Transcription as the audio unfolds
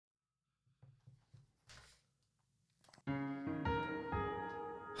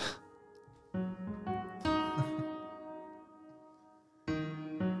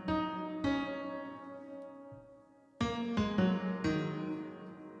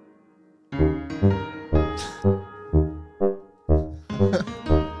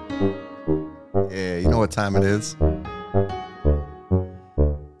what time it is?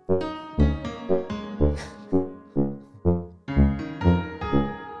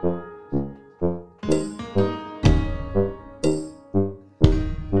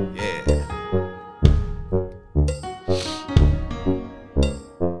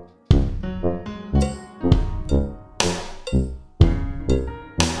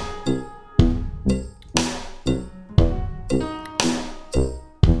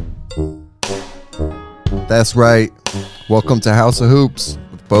 That's right. Welcome to House of Hoops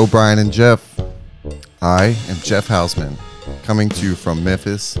with Bo, Brian, and Jeff. I am Jeff Hausman, coming to you from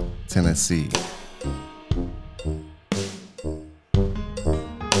Memphis, Tennessee.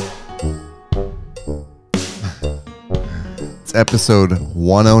 It's episode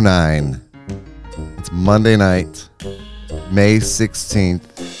 109. It's Monday night, May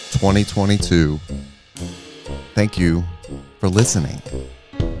 16th, 2022. Thank you for listening.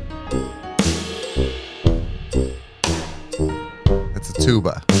 It's a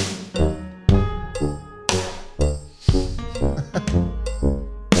tuba.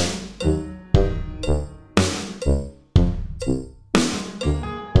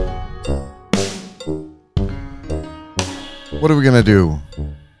 What are we going to do?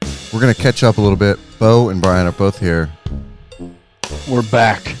 We're going to catch up a little bit. Bo and Brian are both here. We're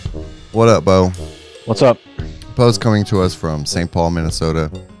back. What up, Bo? What's up? Bo's coming to us from St. Paul,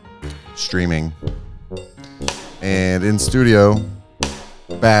 Minnesota, streaming. And in studio,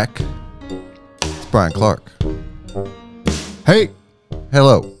 back, it's Brian Clark. Hey,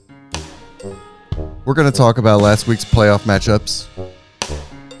 hello. We're going to talk about last week's playoff matchups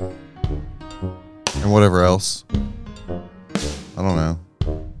and whatever else. I don't know.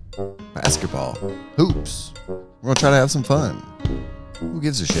 Basketball, hoops. We're going to try to have some fun. Who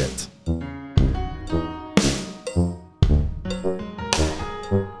gives a shit?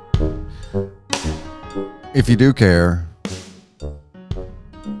 If you do care,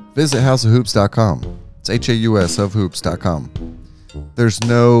 visit houseofhoops.com. It's HAUS of hoops.com. There's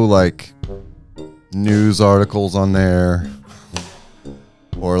no news articles on there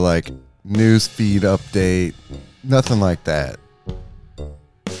or news feed update. Nothing like that.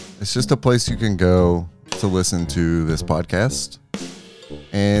 It's just a place you can go to listen to this podcast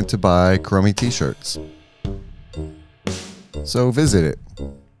and to buy crummy t-shirts. So visit it.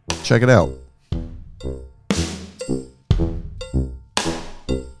 Check it out.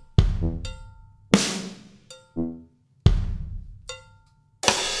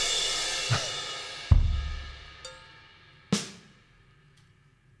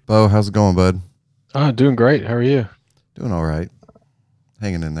 Bo, how's it going, bud? Doing great. How are you? Doing all right.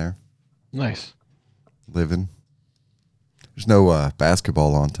 Hanging in there. Nice. Living. There's no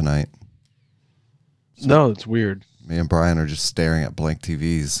basketball on tonight. So no, it's weird. Me and Brian are just staring at blank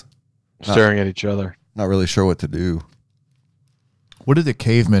TVs. Staring at each other. Not really sure what to do. What did the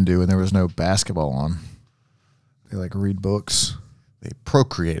cavemen do when there was no basketball on? They read books. They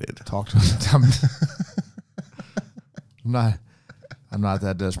procreated. Talk to them. I'm not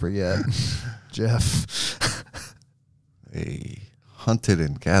that desperate yet, Jeff. They hunted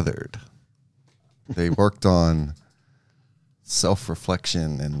and gathered. They worked on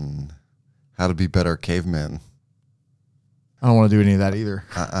self-reflection and how to be better cavemen. I don't want to do any of that either.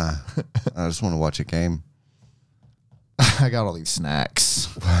 I just want to watch a game. I got all these snacks.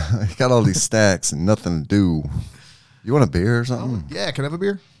 I got all these stacks and nothing to do. You want a beer or something? Yeah, can I have a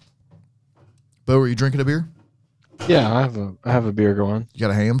beer? Bo, are you drinking a beer? Yeah, I have a beer going. You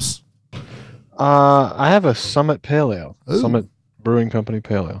got a Hams? I have a Summit Pale Ale. Ooh. Summit Brewing Company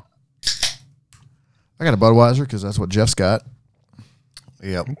Pale Ale. I got a Budweiser because that's what Jeff's got.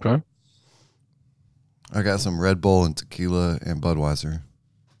 Yep. Okay. I got some Red Bull and tequila and Budweiser.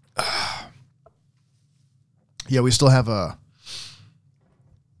 Yeah, we still have a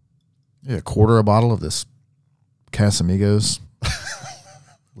quarter a bottle of this Casamigos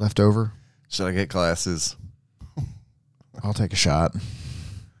left over. Should I get glasses? I'll take a shot.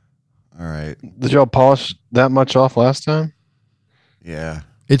 All right. Did y'all polish that much off last time? Yeah.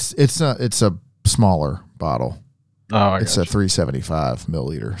 It's a smaller bottle. Oh, It's a 375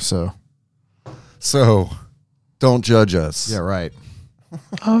 milliliter. So don't judge us. yeah, right.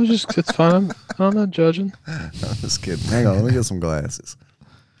 It's fine. I'm not judging. I'm just kidding. Hang on. Let me get some glasses.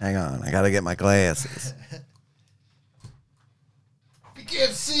 Hang on. I got to get my glasses. You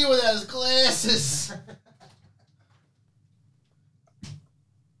can't see without his glasses.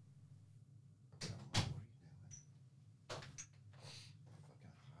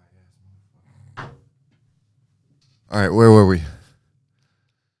 All right, where were we?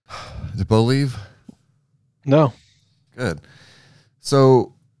 Did Bo leave? No. Good.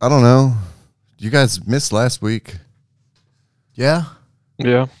 So, I don't know. You guys missed last week. Yeah.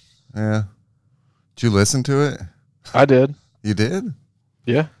 Yeah, Yeah. Did you listen to it? I did. You did?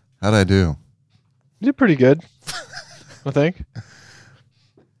 Yeah, How'd I do? you did pretty good. I think.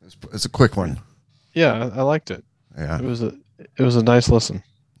 It's a quick one. Yeah, I liked it. Yeah. It was a nice listen.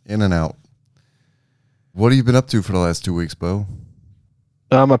 In and out. What have you been up to for the last 2 weeks, Bo?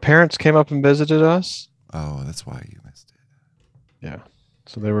 My parents came up and visited us. Oh, that's why you missed it. Yeah,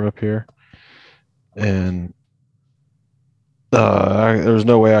 so they were up here, and there was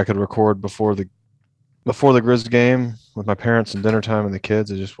no way I could record before the Grizz game with my parents and dinner time and the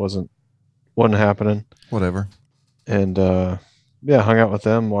kids. It just wasn't happening. Whatever. And yeah, hung out with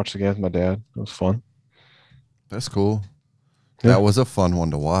them, watched the game with my dad. It was fun. That's cool. Yeah. That was a fun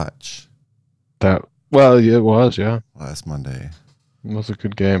one to watch Well, yeah, it was. Yeah, last Monday. it was a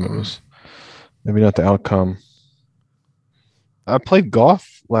good game. It was maybe not the outcome. I played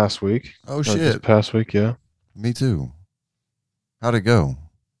golf last week. Oh, This shit. past week, yeah. Me too. How'd it go?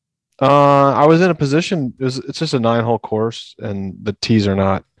 I was in a position. It's just a 9-hole course, and the tees are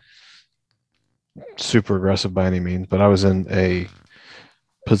not super aggressive by any means. But I was in a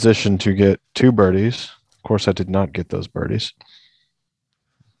position to get 2 birdies. Of course, I did not get those birdies.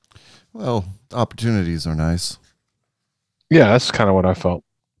 Well, opportunities are nice. Yeah, that's kind of what I felt.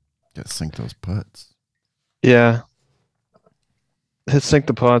 Got to sink those putts. Yeah, sink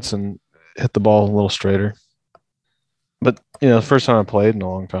the putts and hit the ball a little straighter. But the first time I played in a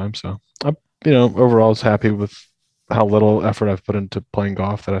long time, so I, overall, was happy with how little effort I've put into playing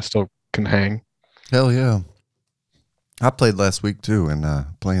golf that I still can hang. Hell yeah. I played last week too, and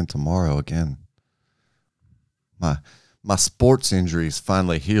playing tomorrow again. My sports injuries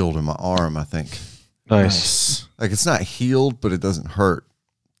finally healed in my arm, I think. Nice. Like, it's not healed, but it doesn't hurt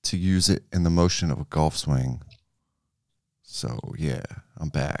to use it in the motion of a golf swing. So, yeah, I'm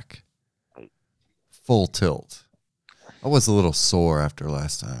back. Full tilt. I was a little sore after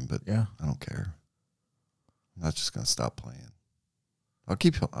last time, but Yeah. I don't care. I'm not just going to stop playing.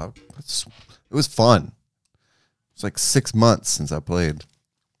 It was fun. It's like 6 months since I played.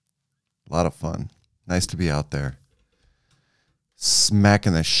 A lot of fun. Nice to be out there.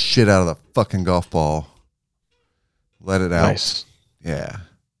 Smacking the shit out of the fucking golf ball. Let it out. Nice. Yeah.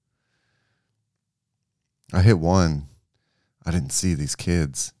 I hit one. I didn't see these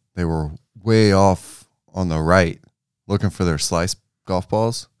kids. They were way off on the right looking for their slice golf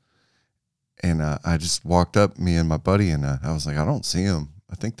balls. And I just walked up, me and my buddy, and I was like, I don't see them.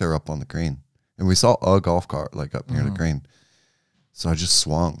 I think they're up on the green. And we saw a golf cart like up near the green. So I just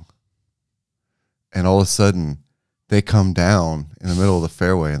swung. And all of a sudden, they come down in the middle of the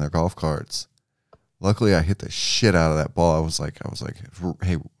fairway in their golf carts. Luckily, I hit the shit out of that ball. I was like,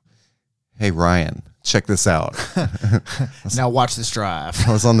 hey, Ryan, check this out. Now watch this drive.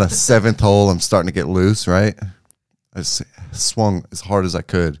 I was on the 7th hole. I'm starting to get loose, right? I just swung as hard as I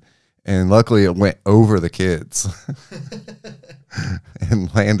could. And luckily, it went over the kids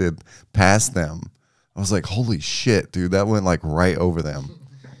and landed past them. I was like, holy shit, dude. That went like right over them.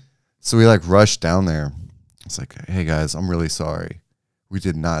 So we like rushed down there. It's like, hey, guys, I'm really sorry. We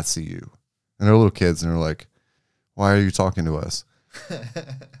did not see you. And they're little kids, and they're like, why are you talking to us?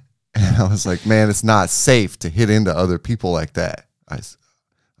 And I was like, man, it's not safe to hit into other people like that.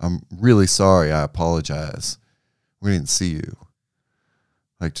 I'm really sorry. I apologize. We didn't see you.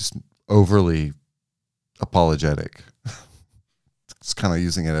 Like, just overly apologetic. Just kind of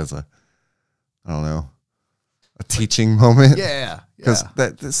using it as a teaching moment. Yeah. Because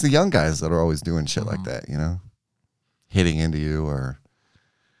it's the young guys that are always doing shit like that, hitting into you or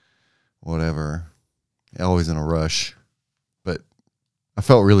whatever. Always in a rush. But I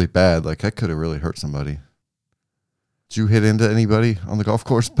felt really bad. Like, I could have really hurt somebody. Did you hit into anybody on the golf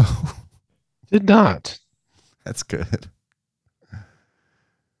course, Bo? Did not. That's good.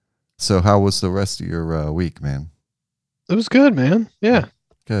 So how was the rest of your week, man? It was good, man. Yeah.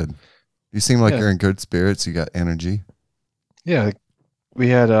 Good. You seem like Yeah. you're in good spirits. You got energy. Yeah. We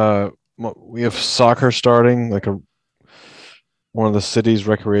have soccer starting, like one of the city's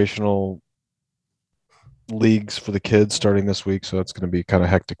recreational leagues for the kids starting this week. So it's going to be kind of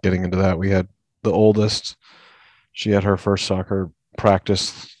hectic getting into that. We had the oldest, she had her first soccer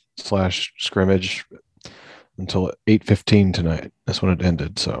practice / scrimmage until 8:15 tonight. That's when it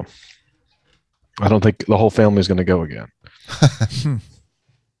ended. So I don't think the whole family is going to go again.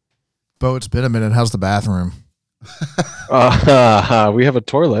 Bo, it's been a minute. How's the bathroom? We have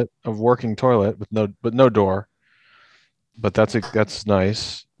a working toilet with no door, but that's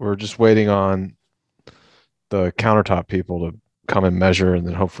nice. We're just waiting on the countertop people to come and measure, and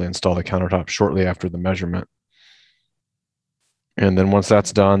then hopefully install the countertop shortly after the measurement. And then once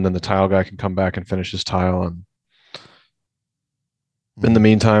that's done, then the tile guy can come back and finish his tile. And in the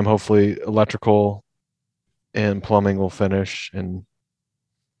meantime, hopefully electrical and plumbing will finish, and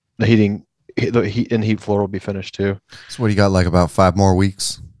the heat and heat floor will be finished too. So what do you got? Like about 5 more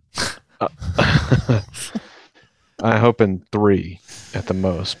weeks? I hope in 3 at the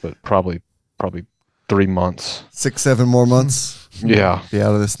most, but probably 3 months. 6, 7 more months. Yeah. Be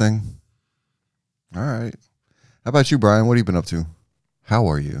out of this thing. All right. How about you, Brian? What have you been up to? How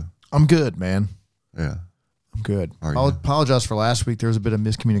are you? I'm good, man. Yeah. I'm good. Are I'll you? apologize for last week. There was a bit of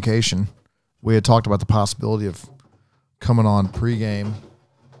miscommunication. We had talked about the possibility of coming on pregame.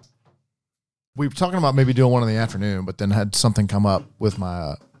 We were talking about maybe doing one in the afternoon, but then had something come up with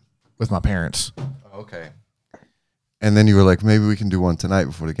my parents. Okay. And then you were like, maybe we can do one tonight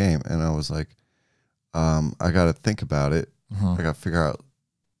before the game. And I was like, I got to think about it. Mhm. I got to figure out,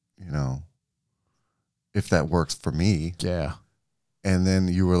 if that works for me. Yeah. And then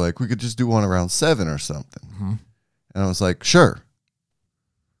you were like, we could just do one around 7 or something. Mhm. And I was like, sure.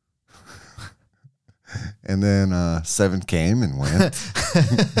 And then 7 came and went.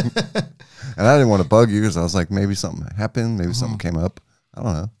 And I didn't want to bug you because I was like, maybe something happened. Maybe something came up. I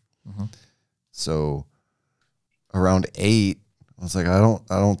don't know. Mhm. So around 8, I was like, I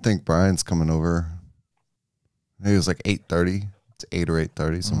don't think Brian's coming over. Maybe it was like 8:30. It's 8 or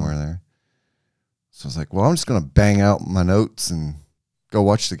 8:30, somewhere in there. So I was like, well, I'm just going to bang out my notes and go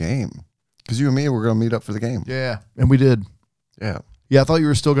watch the game. Because you and me, we're going to meet up for the game. Yeah. And we did. Yeah. Yeah, I thought you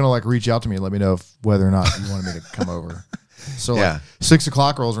were still going to reach out to me and let me know whether or not you wanted me to come over. So Yeah. 6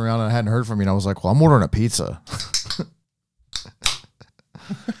 o'clock rolls around and I hadn't heard from you. And I was like, well, I'm ordering a pizza.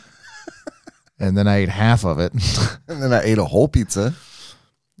 And then I ate half of it. And then I ate a whole pizza.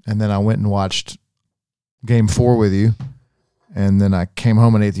 And then I went and watched game 4 with you. And then I came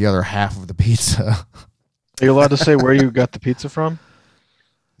home and ate the other half of the pizza. Are you allowed to say where you got the pizza from?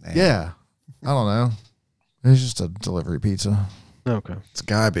 Man, Yeah. I don't know. It's just a delivery pizza. Okay. It's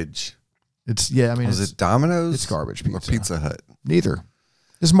garbage. It's, yeah, I mean, Was it's, it Domino's? it's garbage Or pizza. Pizza Hut? Neither.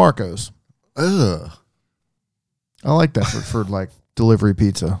 It's Marco's. Ugh. I like that for delivery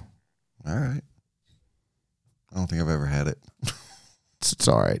pizza. All right. I don't think I've ever had it. It's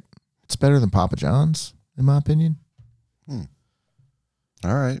all right. It's better than Papa John's, in my opinion.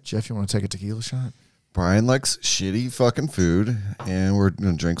 All right. Jeff, you want to take a tequila shot? Brian likes shitty fucking food, and we're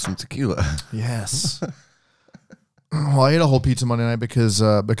going to drink some tequila. Yes. Well, I ate a whole pizza Monday night because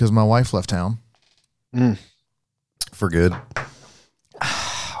my wife left town. For good.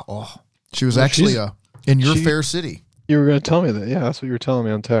 Oh, she was Well, actually she's- in your she- fair city. You were going to tell me that. Yeah, that's what you were telling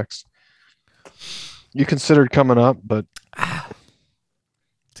me on text. You considered coming up, but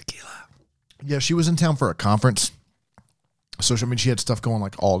Tequila. Yeah, she was in town for a conference. So, I mean, she had stuff going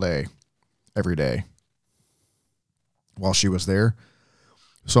all day, every day while she was there.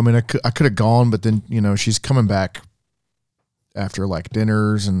 So, I mean, I could have gone, but then, she's coming back after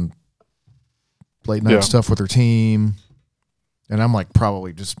dinners and late night Yeah. stuff with her team. And I'm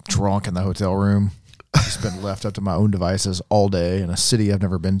probably just drunk in the hotel room. Just been left up to my own devices all day in a city I've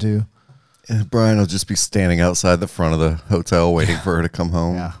never been to. And Brian will just be standing outside the front of the hotel waiting for her to come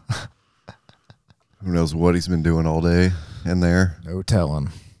home. Yeah. Who knows what he's been doing all day in there. No telling.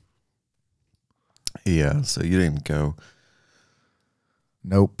 Yeah, so you didn't go.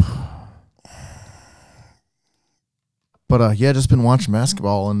 Nope. But yeah, just been watching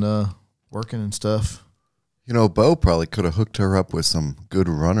basketball and working and stuff. Bo probably could have hooked her up with some good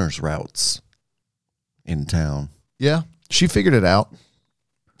runners routes in town. Yeah, she figured it out.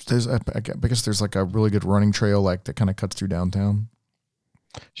 I guess there's a really good running trail that kind of cuts through downtown.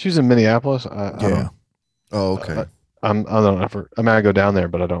 she's in Minneapolis. I don't, Oh, okay. I don't ever. I mean, I go down there,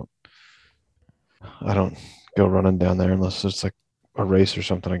 but I don't go running down there unless it's a race or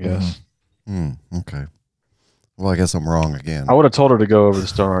something, I guess. Okay. Well, I guess I'm wrong again. I would have told her to go over the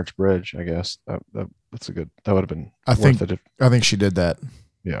Stone Arch Bridge, I guess. That's a good. That would have been I worth think- it. I think she did that.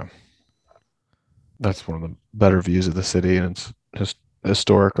 Yeah. That's one of the better views of the city, and it's just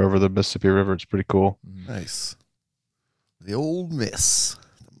historic over the Mississippi River. It's pretty cool. Nice. The old miss.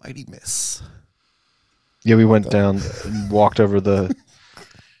 The mighty miss. Yeah, we went down and walked over the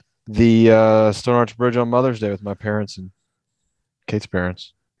Stone Arch Bridge on Mother's Day with my parents and Kate's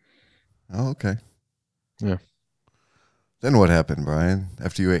parents. Oh, okay. Yeah. Then what happened, Brian?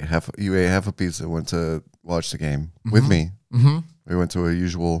 After you ate half a pizza, went to watch the game with me. Mm-hmm. We went to a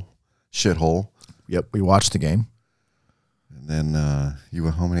usual shithole, Yep, we watched the game. and then you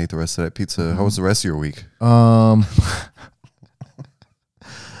went home and ate the rest of that pizza. How was the rest of your week?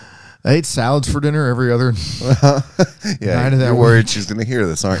 I ate salads for dinner every other. Yeah, Night of that you're worried she's gonna hear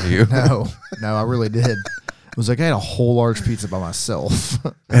this, aren't you? No, I really did. was like, I had a whole large pizza by myself.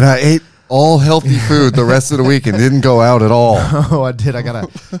 And I ate all healthy food the rest of the week and didn't go out at all. Oh, I did. I got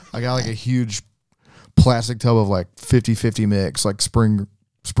like a huge plastic tub of like 50-50 mix, like spring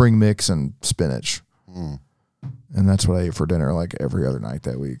mix and spinach. And that's what I ate for dinner like every other night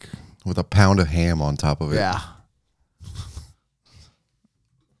that week. With a pound of ham on top of it. Yeah.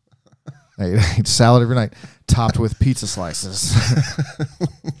 I ate salad every night, topped with pizza slices.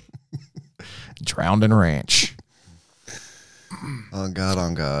 Drowned in ranch. On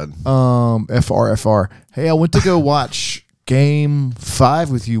God. FR. Hey, I went to go watch Game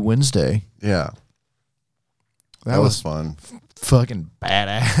 5 with you Wednesday. Yeah. That was fun. Fucking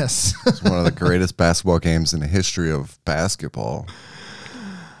badass. It's one of the greatest basketball games in the history of basketball.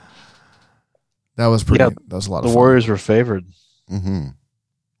 That was pretty. Yeah, that was a lot The of fun. Warriors were favored. Mm-hmm.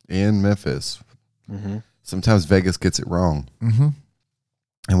 In Memphis. Mm-hmm. Sometimes Vegas gets it wrong. Mm-hmm.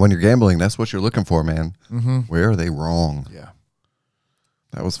 And when you're gambling, that's what you're looking for, man. Mm-hmm. Where are they wrong? Yeah.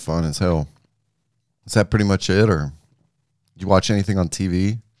 That was fun as hell. Is that pretty much it, or you watch anything on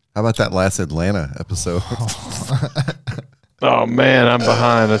TV? How about that last Atlanta episode? Oh man, I'm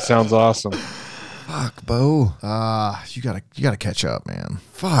behind. That sounds awesome. Fuck, Bo. You gotta catch up, man.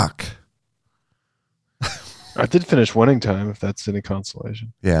 Fuck. I did finish Winning Time, if that's any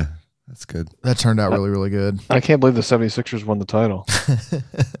consolation. Yeah, that's good. That turned out really, really good. I can't believe the 76ers won the title.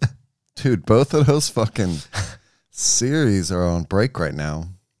 Dude, both of those fucking series are on break right now.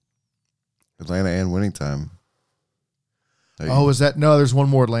 Atlanta and Winning Time. Oh, is that no? There's one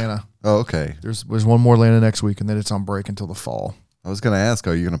more Atlanta. Oh, okay. There's one more Atlanta next week, and then it's on break until the fall. I was gonna ask,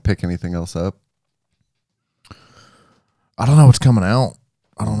 are you gonna pick anything else up? I don't know what's coming out.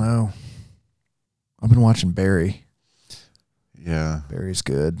 I don't know. I've been watching Barry. Yeah, Barry's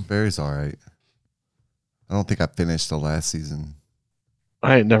good. Barry's all right. I don't think I finished the last season.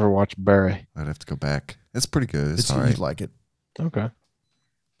 I ain't never watched Barry. I'd have to go back. It's pretty good. It's all You'd right. like it. Okay.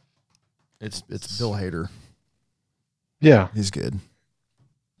 It's Bill Hader. Yeah. He's good.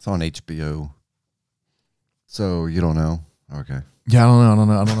 It's on HBO. So you don't know? Okay. Yeah, I don't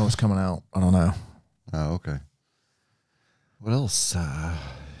know. I don't know what's coming out. I don't know. Oh, okay. What else?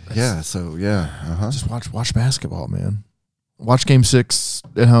 Yeah. So yeah. Just watch basketball, man. Watch Game 6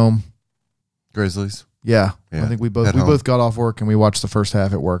 at home. Grizzlies. Yeah. Yeah, I think we at home. both got off work and we watched the first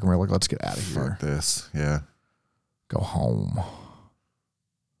half at work and we were like, let's get out of here. Fuck this. Yeah. Go home.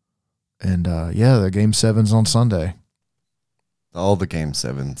 And the Game 7's on Sunday. All the game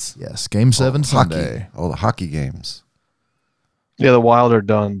sevens. Yes, Game 7 Sunday. Hockey. All the hockey games. Yeah, the Wild are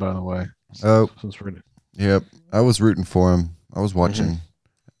done, by the way. Oh, Since we're yep. I was rooting for him. I was watching.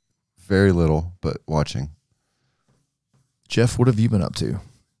 Very little, but watching. Jeff, what have you been up to?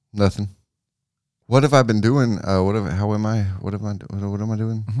 Nothing. What have I been doing? What am I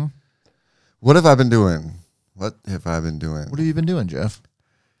doing? Mm-hmm. What have I been doing? What have I been doing? What have you been doing, Jeff?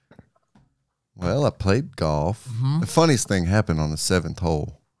 Well, I played golf. Mm-hmm. The funniest thing happened on the 7th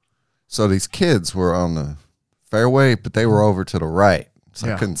hole. So these kids were on the fairway, but they were over to the right. So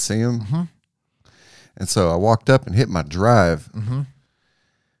I Yeah. couldn't see them. Mm-hmm. And so I walked up and hit my drive. Mm-hmm.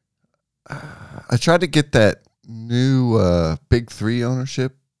 I tried to get that new Big 3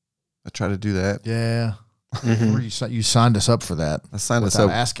 ownership. I tried to do that. Yeah. Mhm. Where you signed us up for that. I signed us without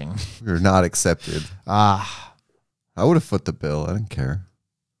up. asking. We were not accepted. Ah. I would have foot the bill. I didn't care.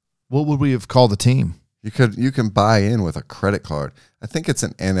 What would we have called the team? You can buy in with a credit card. I think it's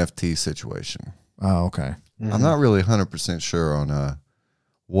an NFT situation. Oh, okay. Mhm. I'm not really 100% sure on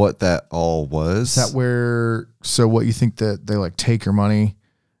what that all was. Is that where? So what you think that they like take your money,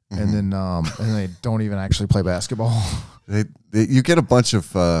 and then and they don't even actually play basketball? You get a bunch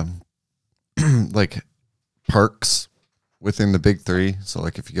of like perks within the Big 3. So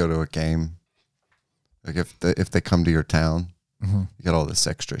like if you go to a game, like if they come to your town, Mm-hmm. you get all this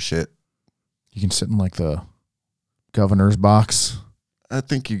extra shit. You can sit in like the governor's box. I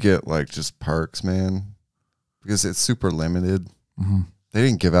think you get like just perks, man, because it's super limited. Mm-hmm. They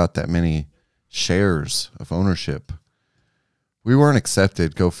didn't give out that many shares of ownership. We weren't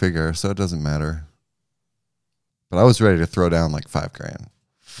accepted, go figure, so it doesn't matter. But I was ready to throw down like $5,000. I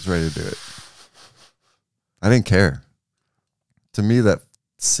was ready to do it. I didn't care. To me, that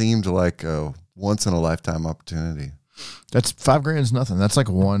seemed like a once in a lifetime opportunity. That's $5,000 is nothing. That's like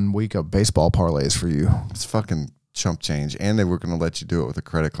 1 week of baseball parlays for you. It's fucking chump change. And they were going to let you do it with a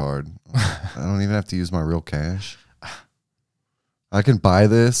credit card. I don't even have to use my real cash. I can buy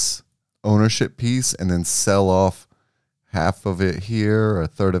this ownership piece and then sell off half of it here, a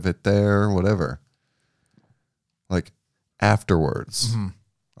third of it there, whatever. Like afterwards. Mm-hmm.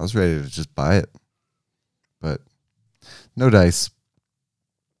 I was ready to just buy it. But no dice.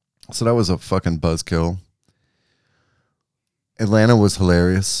 So that was a fucking buzzkill. Atlanta was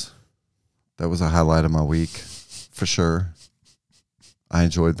hilarious. That was a highlight of my week, for sure. I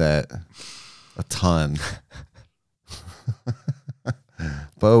enjoyed that a ton.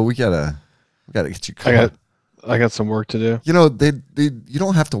 Bo, we gotta get you caught. I got some work to do. You know, they you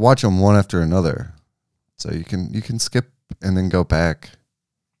don't have to watch them one after another, so you can skip and then go back.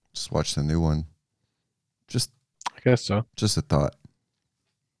 Just watch the new one. I guess so. Just a thought.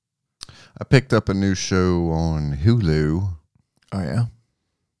 I picked up a new show on Hulu. Oh yeah.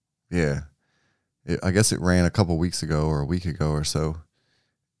 Yeah. I guess it ran a couple weeks ago or a week ago or so.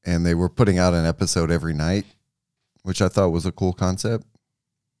 And they were putting out an episode every night, which I thought was a cool concept.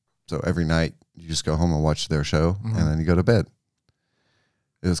 So every night you just go home and watch their show and then you go to bed.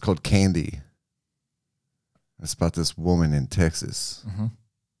 It was called Candy. It's about this woman in Texas. Mm-hmm.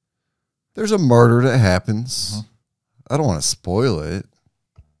 There's a murder that happens. I don't want to spoil it,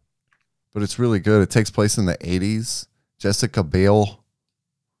 but it's really good. It takes place in the 80s. Jessica Biel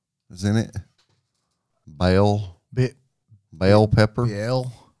is in it. Bell Pepper.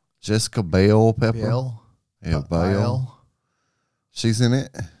 Biel. Jessica Bell Pepper. Biel. Yeah, Bell. She's in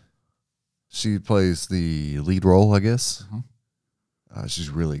it. She plays the lead role, I guess. She's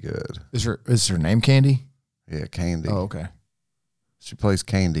really good. Is her name Candy? Yeah, Candy. Oh, okay. She plays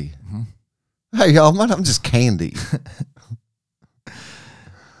Candy. Hey, y'all, I'm just Candy.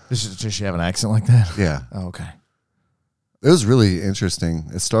 Does she have an accent like that? Yeah. Oh, okay. It was really interesting.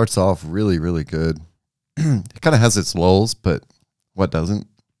 It starts off really, really good. It kind of has its lulls, but what doesn't?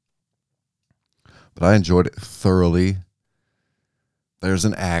 But I enjoyed it thoroughly. There's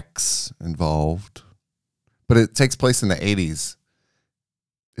an axe involved, but it takes place in the 80s.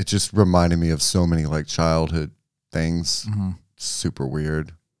 It just reminded me of so many like childhood things. Super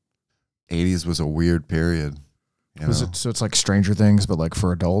weird. 80s was a weird period. So it's like Stranger Things, but like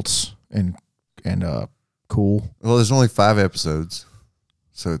for adults and cool. Well, there's only 5 episodes,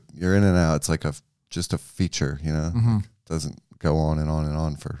 so you're in and out. It's like just a feature, you know. It doesn't go on and on and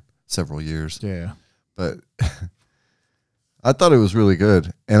on for several years. Yeah. But I thought it was really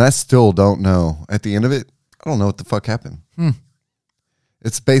good, and I still don't know. At the end of it, I don't know what the fuck happened.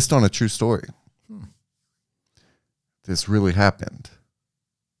 It's based on a true story. This really happened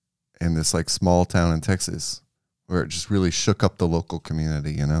in this like small town in Texas where it just really shook up the local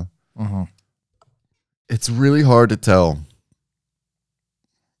community, you know? It's really hard to tell.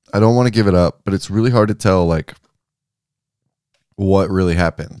 I don't want to give it up, but it's really hard to tell like what really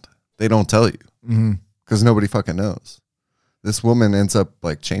happened. They don't tell you because nobody fucking knows. This woman ends up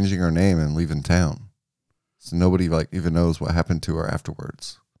like changing her name and leaving town. So nobody like even knows what happened to her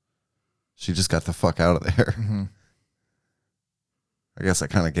afterwards. She just got the fuck out of there. I guess I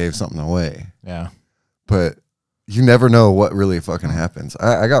kind of gave something away. Yeah. But you never know what really fucking happens.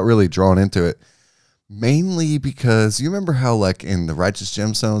 I got really drawn into it. Mainly because you remember how like in the Righteous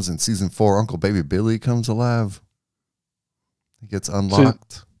Gemstones in season 4, Uncle Baby Billy comes alive? He gets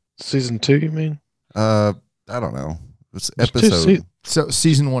unlocked. Season 2, you mean? I don't know. It's There's 2 episode. So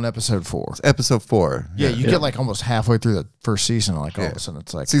season 1, episode 4. It's episode 4. Yeah, you get like almost halfway through the first season, like all of a sudden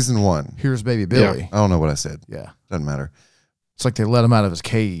it's like Season 1. here's Baby Billy. I don't know what I said. Yeah. Doesn't matter. It's like they let him out of his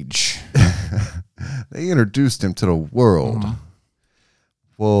cage. They introduced him to the world.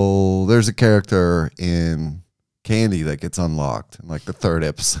 Well, there's a character in Candy that gets unlocked in like the 3rd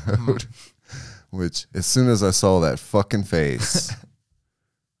episode, which as soon as I saw that fucking face,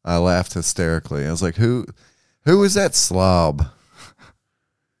 I laughed hysterically. I was like, who is that slob?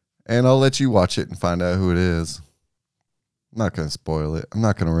 And I'll let you watch it and find out who it is. I'm not going to spoil it. I'm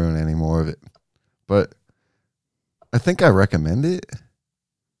not going to ruin any more of it. But I think I recommend it.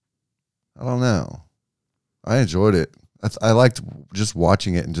 I don't know. I enjoyed it. I liked just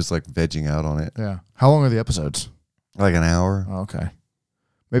watching it and just like vegging out on it. Yeah. How long are the episodes? Like an hour, Oh, okay.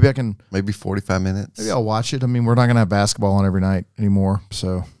 Maybe I can. maybe 45 minutes. Maybe I'll watch it. I mean, we're not gonna have basketball on every night anymore,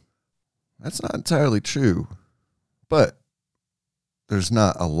 so That's not entirely true. But there's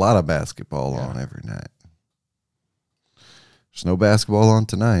not a lot of basketball on every night. There's no basketball on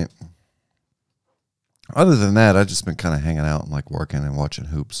tonight. Other than that, I've just been kind of hanging out and like working and watching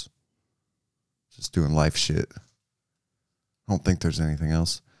hoops. Just doing life shit. I don't think there's anything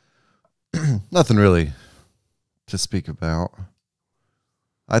else. Nothing really to speak about.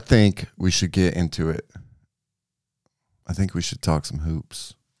 I think we should get into it. I think we should talk some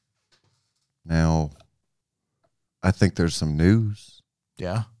hoops. Now, I think there's some news.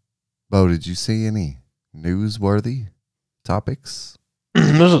 yeah. Bo, did you see any newsworthy topics?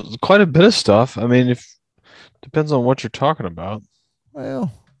 There's quite a bit of stuff. I mean, if depends on what you're talking about.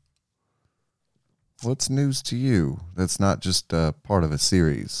 Well, what's news to you that's not just part of a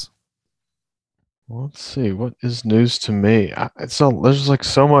series? Well, let's see. What is news to me? There's like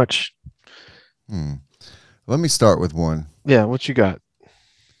so much. Let me start with one. Yeah, what you got?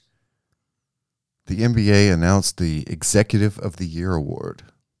 The NBA announced the Executive of the Year award.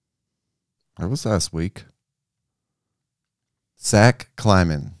 That was last week. Zach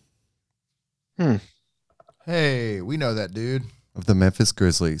Kleiman Hey, we know that dude. of the Memphis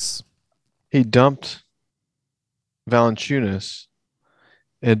Grizzlies. He dumped Valanciunas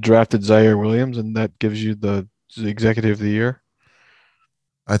and drafted Zaire Williams, and that gives you the executive of the year.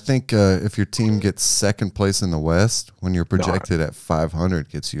 I think if your team gets second place in the West, when you're projected at 500,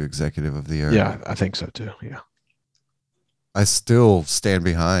 gets you Executive of the Year. Yeah, I think so too. Yeah. I still stand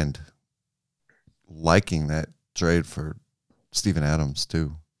behind liking that trade for Steven Adams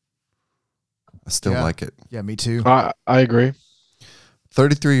too. I still Yeah. like it. Yeah, me too. I agree.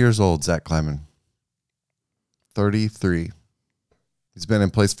 33 years old, Zach Kleiman. 33. He's been in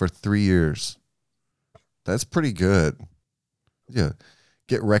place for 3 years. That's pretty good. Yeah.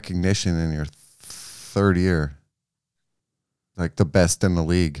 Get recognition in your third year. Like the best in the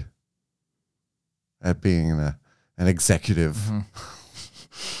league at being an executive. Mhm.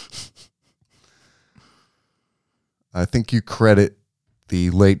 I think you credit the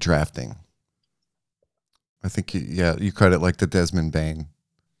late drafting. I think you credit like the Desmond Bain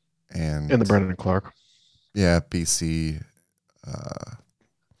and And the Brandon Clark. Yeah, BC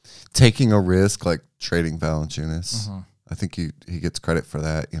taking a risk like trading Valanciunas. Mhm. I think he gets credit for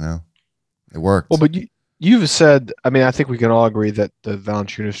that. It worked. Well, but you've said, I mean, I think we can all agree that the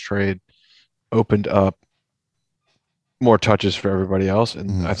Valanciunas trade opened up more touches for everybody else, and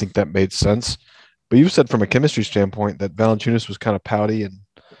Mhm. I think that made sense. But you've said from a chemistry standpoint that Valanciunas was kind of pouty and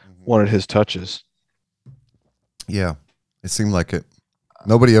wanted his touches. Yeah, it seemed like it.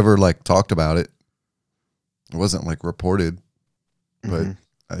 Nobody ever like talked about it. It wasn't like reported, but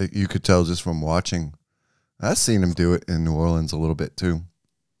Mhm. you could tell just from watching. I've seen him do it in New Orleans a little bit too.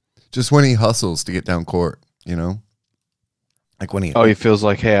 Just when he hustles to get down court, like when he Oh, he feels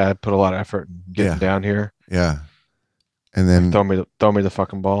like, hey, I put a lot of effort in getting Yeah. down here. yeah, and then Throw me the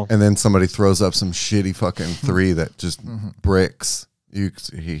fucking ball. and then somebody throws up some shitty fucking three that just Mhm. bricks.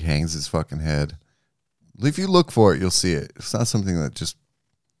 He hangs his fucking head. If you look for it, you'll see it. It's not something that just,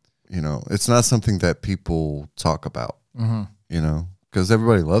 it's not something that people talk about, Mhm. because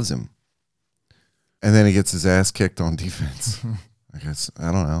everybody loves him. And then he gets his ass kicked on defense. I guess,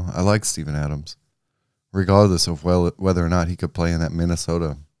 I don't know. I like Steven Adams, regardless of whether or not he could play in that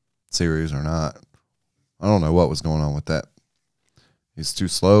Minnesota series or not. I don't know what was going on with that. He's too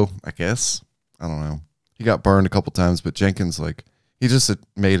slow, I guess. I don't know. He got burned a couple times, but Jenkins, he just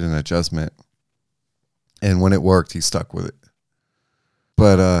made an adjustment. And when it worked, he stuck with it.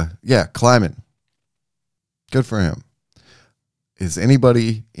 But, yeah, Kleiman. Good for him. Is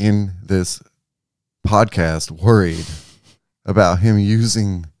anybody in this podcast worried about him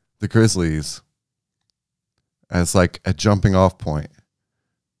using the Grizzlies as like a jumping off point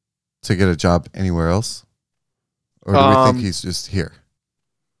to get a job anywhere else? Or do we think he's just here?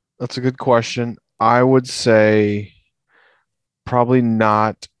 That's a good question. I would say probably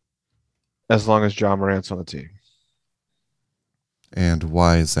not as long as John Morant's on the team. And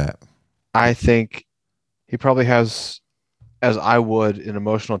why is that? I think he probably has, as I would, an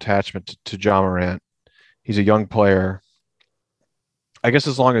emotional attachment to John Morant. He's a young player. I guess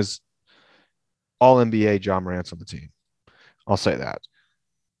as long as all NBA John Morant's on the team, I'll say that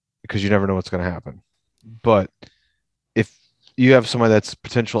because you never know what's going to happen. But if you have somebody that's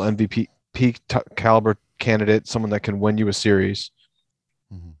potential MVP peak caliber candidate, someone that can win you a series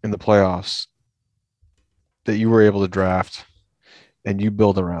Mhm. in the playoffs that you were able to draft and you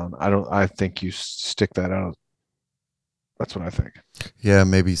build around, I think you stick that out. That's what I think. Yeah,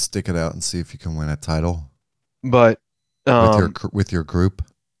 maybe stick it out and see if you can win a title But with your group.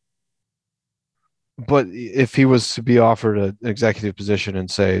 but if he was to be offered an executive position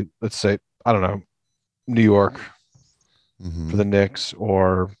and say, let's say, I don't know, New York Mhm. for the Knicks,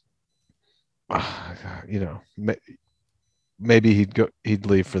 or maybe he'd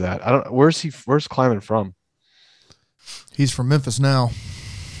leave for that. I don't. Where's Kleiman from? He's from Memphis now.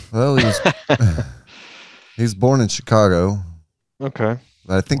 Well, he's born in Chicago, Okay.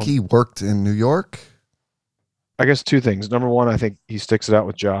 but I think he worked in New York. I guess two things. Number one, I think he sticks it out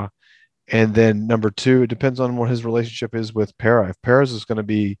with Ja. And then number two, it depends on what his relationship is with Para. If Para's is going to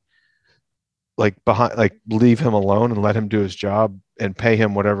be like behind, like leave him alone and let him do his job and pay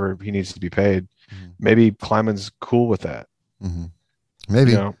him whatever he needs to be paid, Mhm. maybe Kleiman's cool with that. Mhm.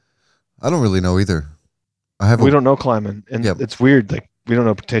 Maybe. You know, I don't really know either. we don't know Kleiman, and Yep. it's weird. Like we don't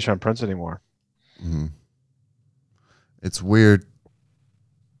know Tayshaun Prince anymore. Mhm. It's weird.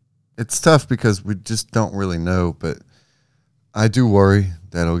 It's tough because we just don't really know, but I do worry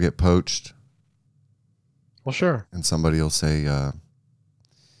that it'll get poached Well, sure. and somebody will say,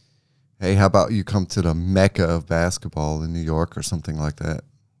 hey, how about you come to the mecca of basketball in New York or something like that?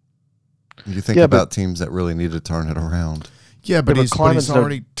 You think Yeah, about teams that really need to turn it around. Yeah, but but he's Kleiman's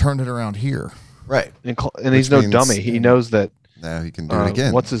already turned it around here. Right. And he's Which no means- dummy. He knows that Now he can do it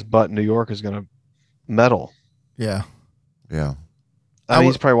again. what's his butt in New York is going to medal. Yeah. Yeah. I mean,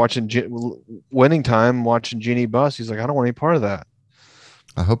 he's probably watching Winning Time, watching Jeannie Buss. He's like, I don't want any part of that.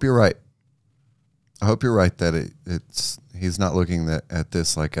 I hope you're right. I hope you're right that it's he's not looking at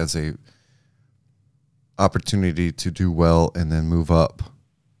this like as a opportunity to do well and then move up.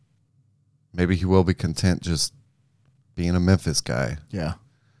 Maybe he will be content just being a Memphis guy. Yeah.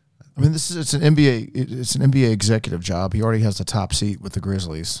 I mean, it's an NBA executive job. He already has the top seat with the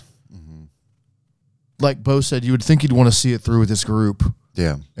Grizzlies. Mm-hmm. Like Bo said, you would think he'd want to see it through with this group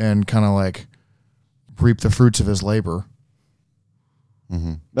Yeah. and kind of like reap the fruits of his labor.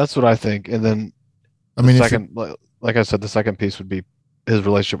 Mm-hmm. That's what I think. And then I mean, second, like I said, the second piece would be his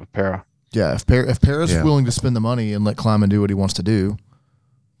relationship with Para. yeah, if Para's Yeah. willing to spend the money and let Kleiman do what he wants to do,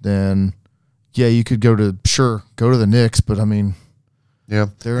 then yeah, you could go to the Knicks, but I mean, Yeah.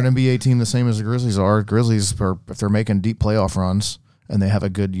 they're an NBA team the same as the Grizzlies are. Grizzlies are, if they're making deep playoff runs and they have a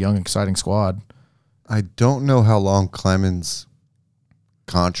good, young, exciting squad. I don't know how long Kleiman's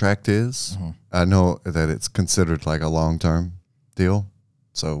contract is. Mhm. I know that it's considered like a long-term deal,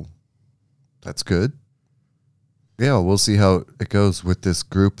 so that's good. Yeah, we'll see how it goes with this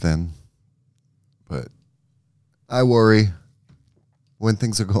group then. But I worry when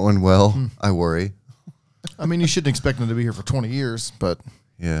things are going well. I worry. I mean, you shouldn't expect them to be here for 20 years, but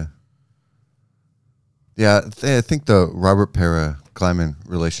Yeah. Yeah, I think the Robert Para-Kleiman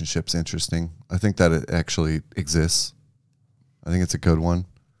relationship's interesting. I think that it actually exists. I think it's a good one.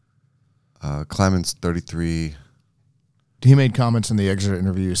 Kleiman's 33. he made comments in the exit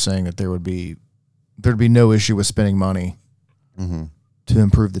interview saying that there'd be no issue with spending money Mm-hmm. to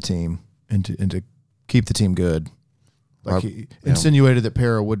improve the team and to keep the team good. Like he insinuated that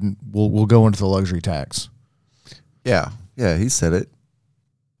Para will go into the luxury tax. Yeah, he said it.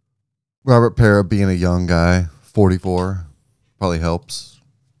 Robert Para being a young guy, 44, probably helps.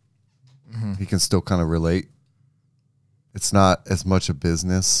 Mm-hmm. He can still kind of relate. It's not as much a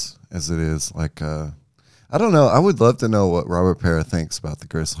business as it is like I don't know. I would love to know what Robert Para thinks about the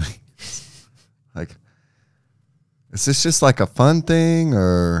Grizzlies. Like, is this just like a fun thing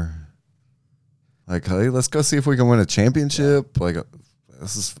or like, hey, let's go see if we can win a championship? Like,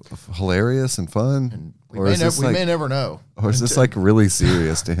 this is hilarious and fun. And Or is this like- may never know. Or is this like really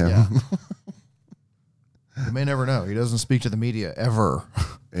serious to him? Yeah. We may never know. He doesn't speak to the media ever.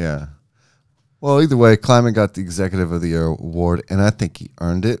 Yeah. Well, either way, Kleiman got the Executive of the Year award, and I think he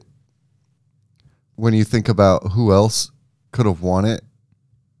earned it. When you think about who else could have won it,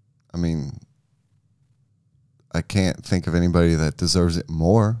 I mean, I can't think of anybody that deserves it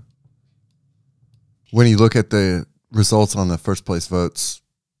more. When you look at the results on the first place votes,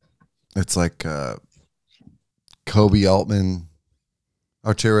 it's like Kobe Altman,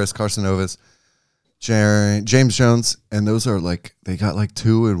 Arturas, Carsonovas, James Jones, and those are like, they got like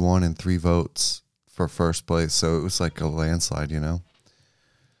 2 and 1 and 3 votes for first place. So it was like a landslide, you know.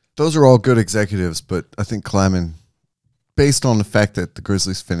 Those are all good executives, but I think Kleiman, based on the fact that the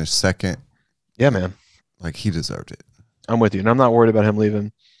Grizzlies finished second, Yeah, man. like he deserved it. I'm with you, and I'm not worried about him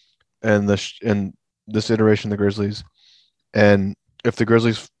leaving. And this iteration of the Grizzlies, and if the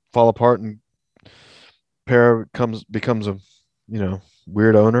Grizzlies fall apart and Para becomes a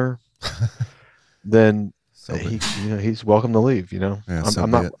weird owner, then So he's welcome to leave. yeah,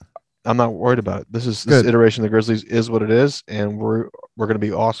 I'm not worried about it. This Good. iteration of the Grizzlies is what it is, and we're going to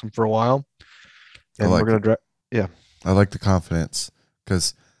be awesome for a while. I And like we're going to I like the confidence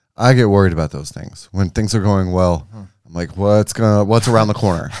because I get worried about those things. When things are going well, I'm like, what's around the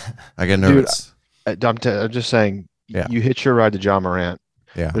corner? I get nervous. I'm just saying, Yeah. you hitch your ride to John Morant.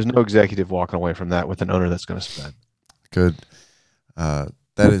 Yeah. There's no executive walking away from that with an owner that's going to spend. Good. That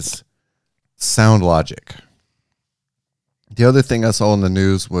is sound logic. The other thing I saw in the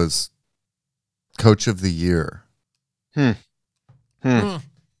news was Coach of the Year. Hmm.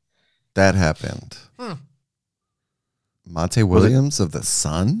 That happened. Monte Williams of the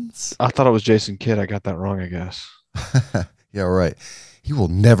Suns? I thought it was Jason Kidd. I got that wrong, I guess. Yeah, right. He will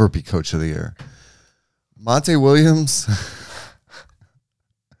never be Coach of the Year. Monte Williams,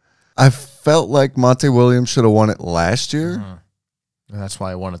 I felt like Monte Williams should have won it last year. That's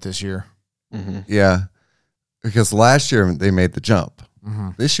why I won it this year. Mm-hmm. Yeah, because last year they made the jump.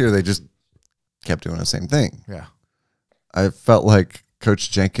 Mm-hmm. This year they just kept doing the same thing. Yeah. I felt like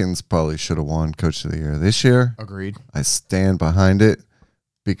Coach Jenkins probably should have won Coach of the Year this year. Agreed. I stand behind it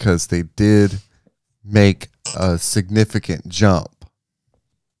because they did make a significant jump.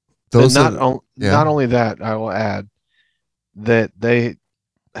 And are- not only that, I will add that they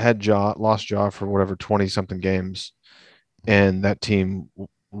had lost Jaw for whatever 20 something games, and that team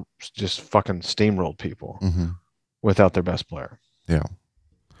just fucking steamrolled people Mhm. without their best player. Yeah.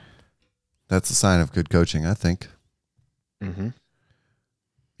 That's a sign of good coaching, I think. Mm-hmm.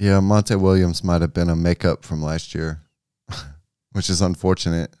 Yeah, Monte Williams might have been a makeup from last year, which is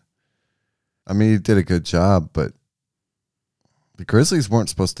unfortunate. I mean, he did a good job, but the Grizzlies weren't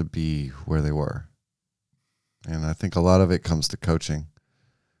supposed to be where they were. And I think a lot of it comes to coaching.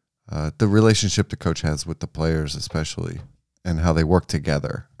 The relationship the coach has with the players especially, and how they work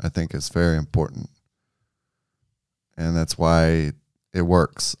together, I think is very important. And that's why it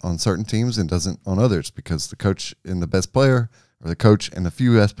works on certain teams and doesn't on others, because the coach and the best player, or the coach and the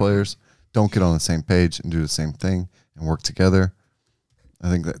few best players, don't get on the same page and do the same thing and work together. I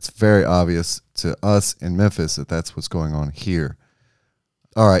think that's very obvious to us in Memphis that that's what's going on here.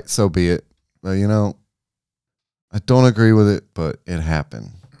 All right, so be it. But, I don't agree with it, but it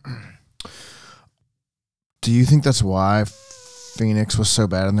happened. Do you think that's why Phoenix was so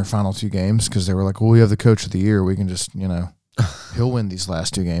bad in their final 2 games? Because they were like, well, we have the coach of the year. We can just, he'll win these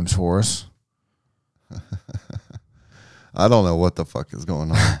last 2 games for us. I don't know what the fuck is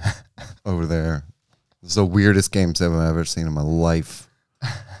going on over there. It's the weirdest game 7 I've ever seen in my life.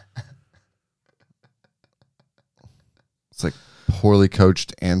 It's like poorly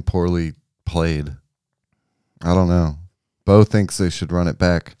coached and poorly played. I don't know. Bo thinks they should run it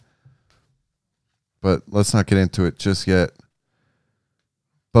back. But let's not get into it just yet.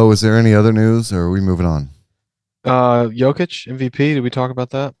 Bo, is there any other news, or are we moving on? Jokic MVP. Did we talk about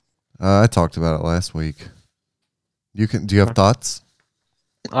that? I talked about it last week. Do you have thoughts?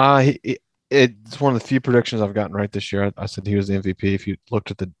 It's one of the few predictions I've gotten right this year. I said he was the MVP. If you looked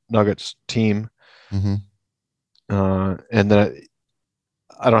at the Nuggets team, Mm-hmm. and then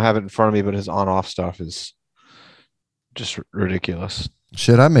I don't have it in front of me, but his on-off stuff is just ridiculous.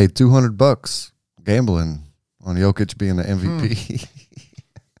 Shit, I made $200 gambling on Jokic being the MVP.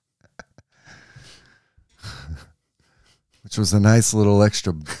 Which was a nice little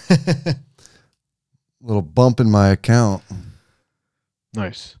extra little bump in my account.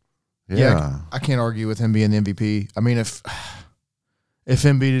 Nice. Yeah. I can't argue with him being the MVP. I mean, if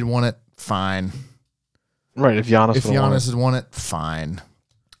Embiid had won it, fine. Right. If Giannis had won it, fine.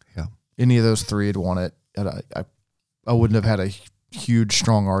 Yeah. Any of those 3 had won it. I wouldn't have had a huge,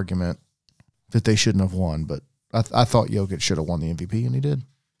 strong argument that they shouldn't have won, but I thought Jokic should have won the MVP, and he did.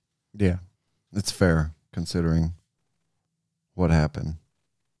 Yeah. It's fair considering what happened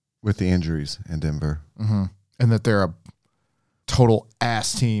with the injuries in Denver. Mm-hmm. And that they're a total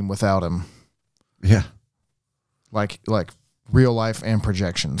ass team without him. Yeah. Like real life and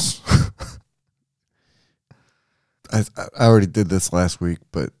projections. I already did this last week,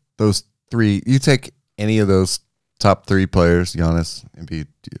 but those 3, you take any of those top 3 players, Giannis, Embiid,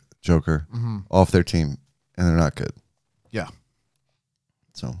 Joker, off their team, and they're not good. Yeah.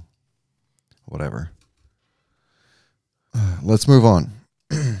 So, whatever. Let's move on.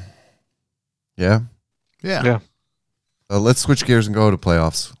 Yeah? Yeah. Let's switch gears and go to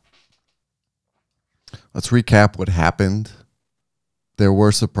playoffs. Let's recap what happened. There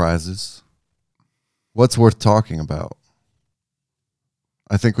were surprises. What's worth talking about?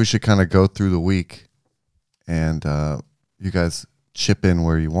 I think we should kind of go through the week, and you guys chip in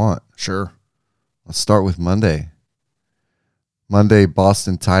where you want. Sure. Let's start with Monday. Monday,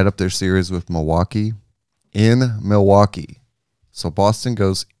 Boston tied up their series with Milwaukee in Milwaukee. So Boston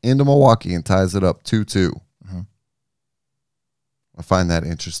goes into Milwaukee and ties it up 2-2. I find that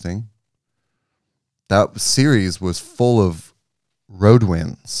interesting. That series was full of road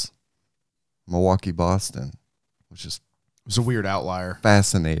wins. Milwaukee, Boston, which is It was a weird outlier.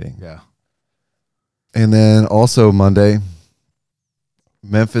 fascinating. Yeah. And then also Monday,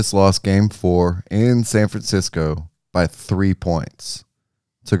 Memphis lost game 4 in San Francisco by 3 points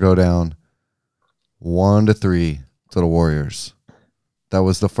to go down 1-3 to the Warriors. That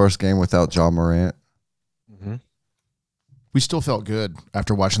was the first game without Ja Morant. Mm-hmm. We still felt good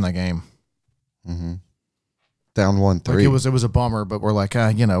after watching that game. Mm-hmm. Down 1-3. Like it was a bummer, but we're like,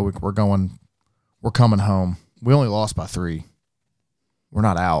 we're coming home. We only lost by 3. We're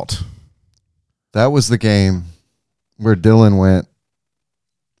not out. That was the game where Dylan went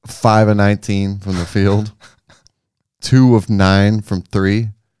 5 of 19 from the field, 2 of 9 from 3,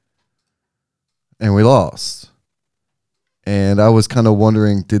 and we lost. And I was kind of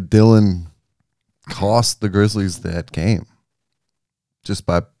wondering, did Dylan cost the Grizzlies that game? just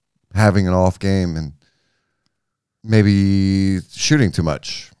by having an off game and maybe shooting too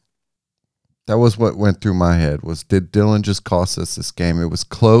much. That was what went through my head was, did Dillon just cost us this game? It was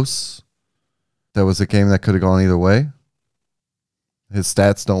close. That was a game that could have gone either way. His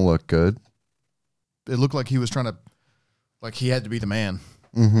stats don't look good. It looked like he was trying to, like he had to be the man.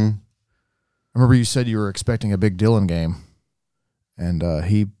 Mm-hmm. I remember you said you were expecting a big Dillon game, and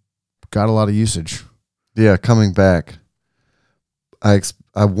he got a lot of usage. Yeah, coming back. I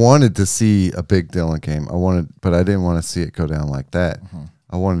wanted to see a big Dillon game. But I didn't want to see it go down like that. Mm-hmm.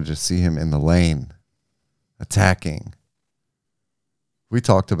 I wanted to see him in the lane, attacking. We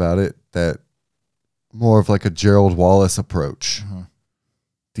talked about it, that more of like a Gerald Wallace approach. Mm-hmm.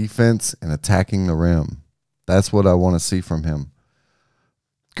 Defense and attacking the rim. That's what I want to see from him.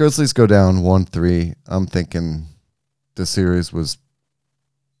 Grizzlies go down 1-3. I'm thinking the series was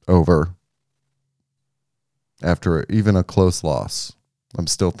over after even a close loss. I'm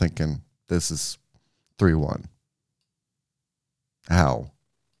still thinking this is 3-1. How?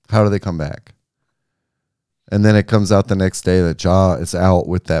 How do they come back? And then it comes out the next day that Ja is out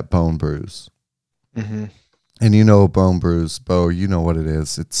with that bone bruise. Mm-hmm. And you know a bone bruise, Bo, you know what it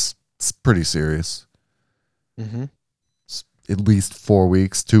is. It's pretty serious. Mm-hmm. It's at least 4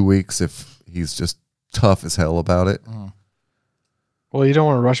 weeks, 2 weeks if he's just tough as hell about it. Mm. Well, you don't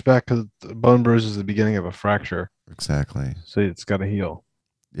want to rush back because the bone bruise is the beginning of a fracture. Exactly. So it's got to heal.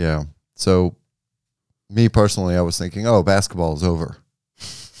 Yeah. So me personally, I was thinking, oh, basketball is over.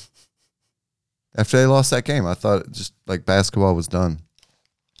 After they lost that game, I thought just like basketball was done.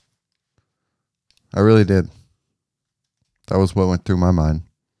 I really did. That was what went through my mind.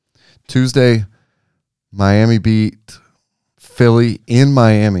 Tuesday, Miami beat Philly in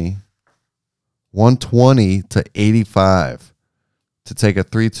Miami 120-85 to take a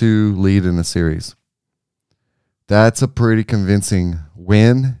 3-2 lead in the series. That's a pretty convincing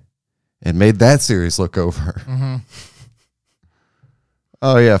win and made that series look over. Mm-hmm.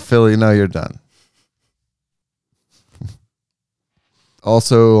 Oh, yeah, Philly, no, you're done.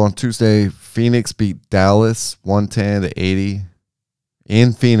 Also on Tuesday, Phoenix beat Dallas 110-80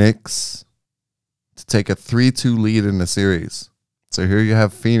 in Phoenix to take a 3-2 lead in the series. So here you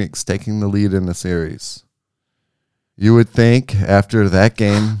have Phoenix taking the lead in the series. You would think after that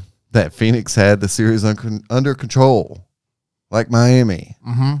game that Phoenix had the series under control, like Miami.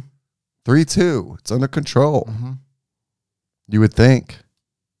 Mm-hmm. 3-2. It's under control. Mm-hmm. You would think.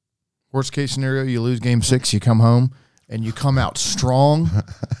 Worst case scenario, you lose game 6, you come home, and you come out strong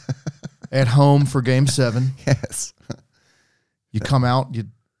at home for game 7. Yes. You come out, You've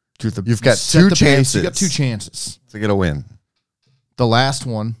got set two the pace, chances. You got 2 chances. To get a win. The last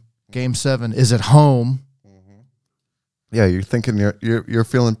one, game 7, is at home. Yeah, you're thinking you're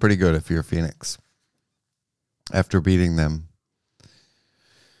feeling pretty good if you're Phoenix after beating them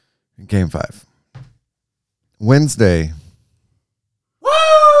in game 5. Wednesday. Woo!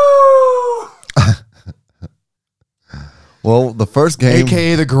 Well, the first game,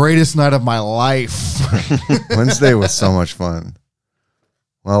 AKA the greatest night of my life. Wednesday was so much fun.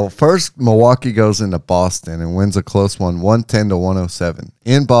 Well, first Milwaukee goes into Boston and wins a close one, 110-107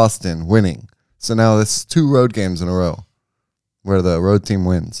 in Boston, winning. So now this is 2 road games in a row where the road team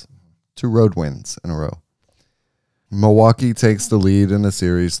wins. 2 road wins in a row. Milwaukee takes the lead in the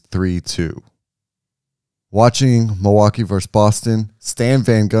series 3-2. Watching Milwaukee versus Boston, Stan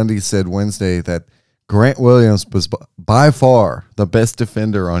Van Gundy said Wednesday that Grant Williams was by far the best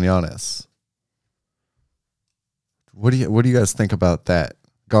defender on Giannis. What do you guys think about that,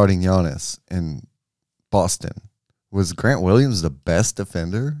 guarding Giannis in Boston? Was Grant Williams the best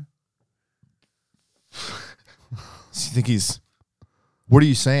defender? So you think he's... What are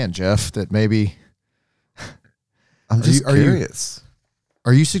you saying, Jeff? That maybe... I'm just curious.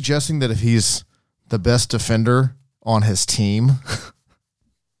 Are you suggesting that if he's the best defender on his team,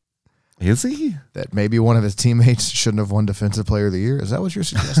 Is he? that maybe one of his teammates shouldn't have won Defensive Player of the Year? Is that what you're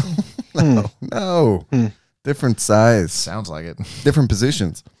suggesting? No. Different size. Sounds like it. Different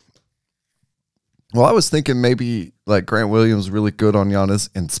positions. Well, I was thinking maybe like Grant Williams really good on Giannis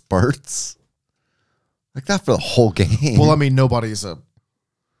in spurts. Like not for the whole game. Well, I mean, nobody's a...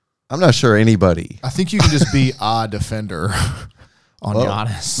 I'm not sure anybody. I think you can just be a defender on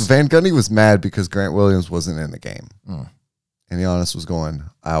Giannis. Van Gundy was mad because Grant Williams wasn't in the game. Mm. And Giannis was going,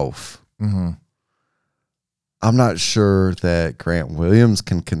 ouf. Mm-hmm. I'm not sure that Grant Williams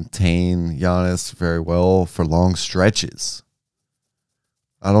can contain Giannis very well for long stretches.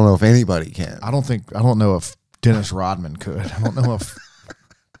 I don't know if anybody can. I don't know if Dennis Rodman could. I don't know if...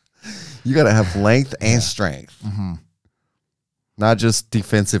 You got to have length and strength. Mm-hmm. Not just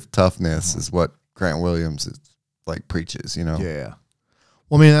defensive toughness is what Grant Williams is like preaches, you know? Yeah.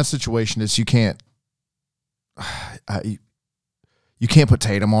 Well, I mean, in that situation, you can't put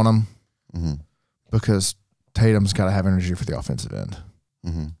Tatum on him Mm-hmm. because Tatum's got to have energy for the offensive end.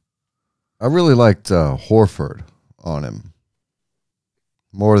 Mm-hmm. I really liked Horford on him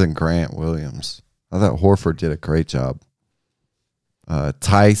more than Grant Williams. I thought Horford did a great job.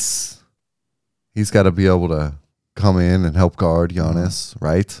 Tice, he's got to be able to come in and help guard Giannis,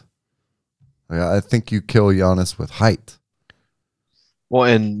 right? Like, I think you kill Giannis with height. Well,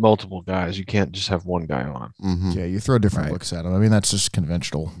 and multiple guys. You can't just have one guy on him. Mm-hmm. Yeah, you throw different Right. looks at him. I mean, that's just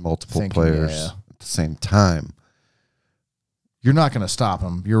conventional. Multiple thinking, players yeah. at the same time. You're not going to stop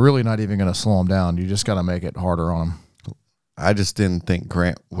him. You're really not even going to slow him down. You just got to make it harder on him. I just didn't think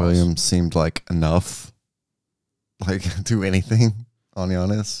Grant Williams seemed like enough, like do anything on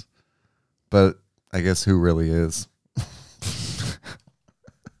Giannis. But I guess who really is?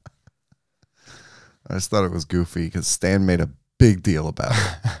 I just thought it was goofy because Stan made a big deal about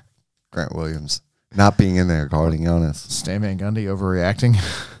it. Grant Williams not being in there guarding Giannis. Stan Van Gundy overreacting.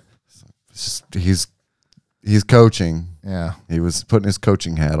 It's just, he's coaching. Yeah. He was putting his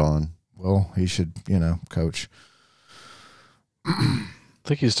coaching hat on. Well, he should, coach. I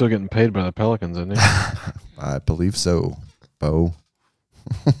think he's still getting paid by the Pelicans, isn't he? I believe so, Bo.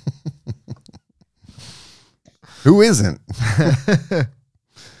 Who isn't?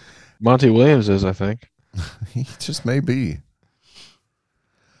 Monty Williams is, I think. He just may be.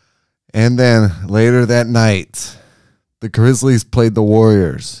 And then later that night, the Grizzlies played the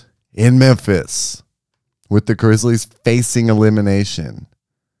Warriors in Memphis, with the Grizzlies facing elimination.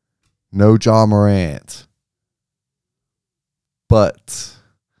 No Ja Morant. But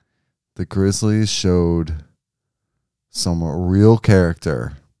the Grizzlies showed some real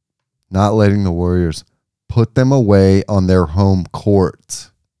character, not letting the Warriors put them away on their home court.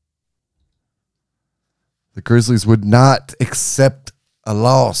 The Grizzlies would not accept a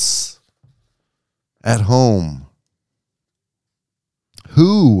loss at home.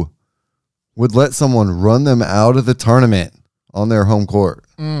 Who would let someone run them out of the tournament on their home court?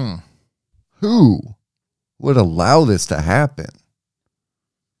 Who would allow this to happen?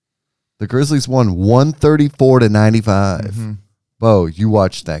 The Grizzlies won 134-95. Mm-hmm. Bo, you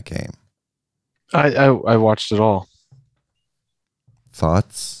watched that game. I watched it all.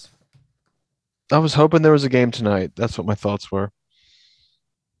 Thoughts? I was hoping there was a game tonight. That's what my thoughts were.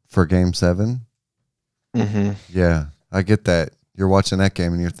 For game 7? Mm-hmm. Yeah, I get that. You're watching that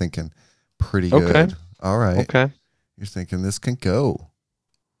game and you're thinking, pretty good. Okay. All right. Okay. You're thinking this can go.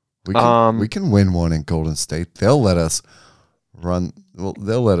 We Um, can win one in Golden State. They'll let us run. Well,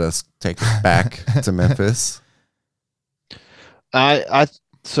 they'll let us take it back to Memphis.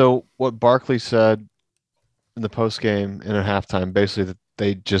 So what Barkley said in the post game and at halftime, basically that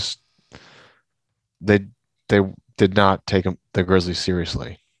they did not take the Grizzlies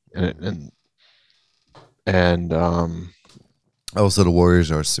seriously, and Also, the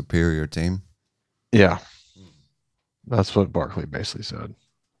Warriors are a superior team. yeah, that's what Barkley basically said.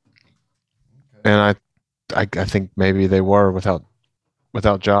 And I think maybe they were without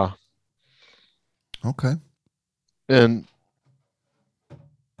Ja. Okay, And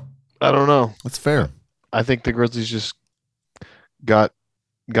I don't know. that's fair. I think the Grizzlies just got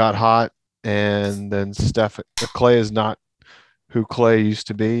hot, and then Clay is not who Clay used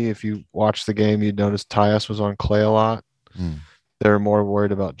to be. If you watch the game, you'd notice Tyus was on Clay a lot. Hmm. They're more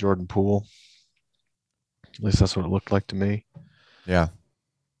worried about Jordan Poole. At least that's what it looked like to me. Yeah,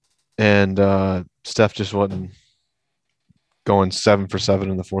 And Steph just wasn't going 7 for 7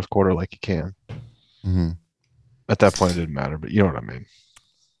 in the fourth quarter like he can. mm-hmm. At that point, it didn't matter, but you know what I mean.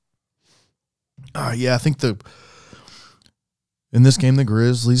 Yeah, I think in this game, the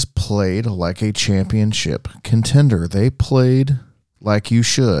Grizzlies played like a championship contender. They played like you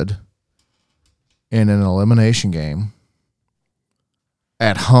should in an elimination game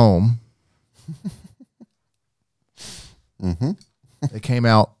at home. Mm-hmm. They came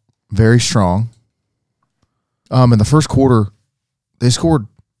out very strong. In the first quarter, they scored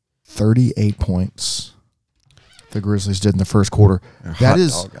 38 points. The Grizzlies did in the first quarter. They're That hot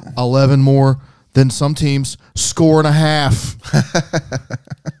is dogging. 11 more than some teams score and a half.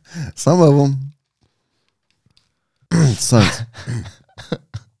 Some of them. Sons.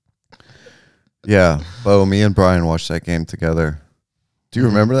 Yeah, Bo, me and Brian watched that game together. Do you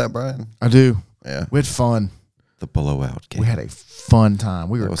remember that, Brian? I do. Yeah, We had fun. the blowout game. We had a fun time.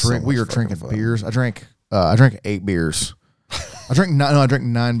 We That were was so we much were fucking drinking fun. beers. I drank 8 beers. I drank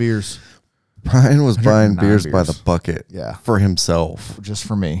 9 beers. Brian was I drank buying 9 beers by the beers. bucket Yeah, for himself. just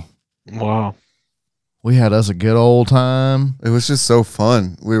for me. Wow. We had us a good old time. It was just so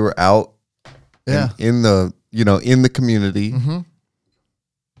fun. We were out Yeah. in the community. Mm-hmm.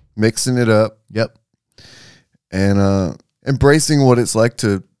 mixing it up, Yep. and embracing what it's like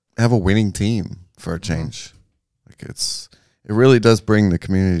to have a winning team for a change. Like it really does bring the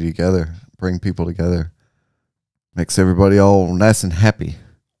community together, bring people together, makes everybody all nice and happy.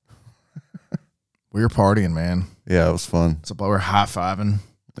 We were partying, man. Yeah, it was fun. So we were high fiving.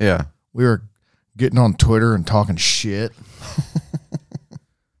 Yeah, We were getting on Twitter and talking shit.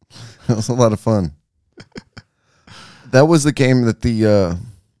 it was a lot of fun. That was the game that the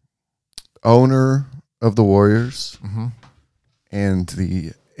owner of the Warriors Mm-hmm. and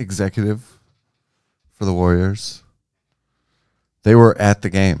the executive for the Warriors, they were at the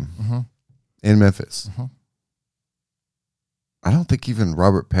game Mm-hmm. in Memphis. Mhm. I don't think even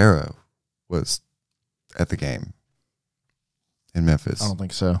Robert Parra was at the game in Memphis. I don't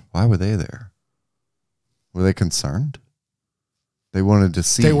think so. Why were they there? Were they concerned? They wanted to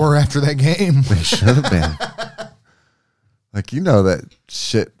see. They were after that game. They should have been. Like, you know that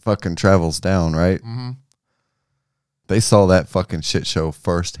shit fucking travels down, right? Mm-hmm. They saw that fucking shit show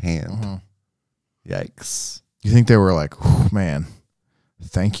firsthand. Mm-hmm. Yikes. You think they were like, "Whew, man,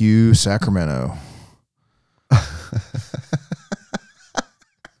 thank you, Sacramento."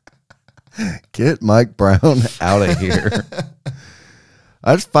 Get Mike Brown out of here.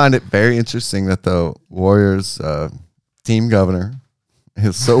 I just find it very interesting that the Warriors team governor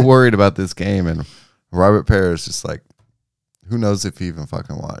is so worried about this game, and Robert Parra is just like, who knows if he even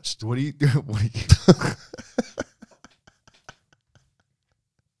fucking watched. What do you?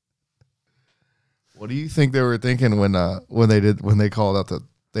 What do you think they were thinking when they called out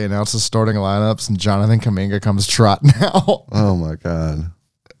they announced the starting lineups and Jonathan Kuminga comes trotting out? Oh my God.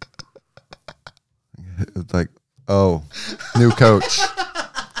 It's like, oh, new coach.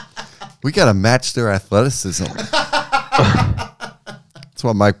 We got to match their athleticism. That's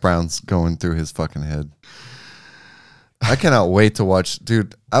what Mike Brown's going through his fucking head. I cannot wait to watch.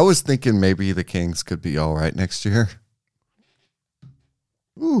 Dude, I was thinking maybe the Kings could be all right next year.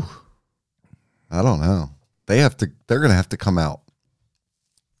 Ooh. I don't know. They're going to have to come out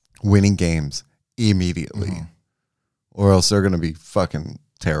winning games immediately, or else they're going to be fucking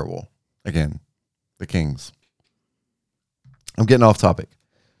terrible again. The Kings. I'm getting off topic.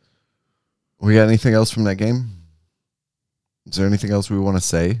 We got anything else from that game? Is there anything else we want to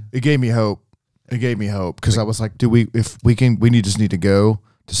say? It gave me hope. Because I was like, we just need to go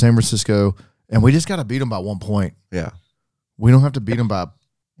to San Francisco and we just got to beat them by 1 point. Yeah. We don't have to beat them by,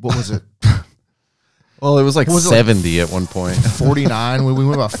 what was it? Well, it was like What was it, like 70 at one point. 49 when we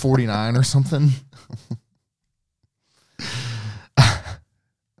went about 49 or something.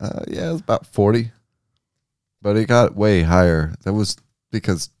 Yeah, it was about 40. But it got way higher. That was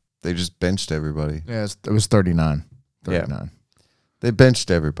because they just benched everybody. Yeah, it was 39. 39. Yeah. They benched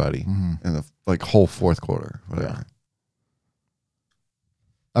everybody Mhm. in the whole fourth quarter, whatever. Yeah.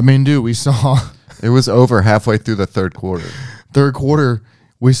 I mean, dude, we saw It was over halfway through the third quarter. third quarter,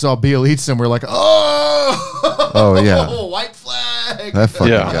 we saw Bielitsa and we're like, Oh, yeah. white flag. That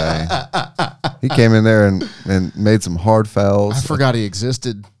fucking Yeah. guy. He came in there and made some hard fouls. I forgot he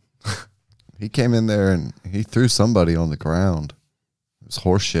existed. He came in there and he threw somebody on the ground. It was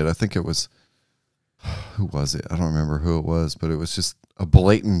horse shit. I think it was, who was it? I don't remember who it was, but it was just a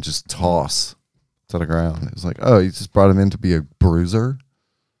blatant just toss to the ground. It was like, oh, you just brought him in to be a bruiser?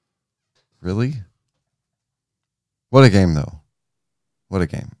 Really? What a game, though. What a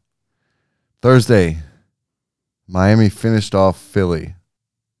game. Thursday, Miami finished off Philly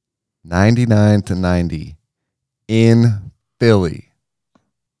 99-90 in Philly.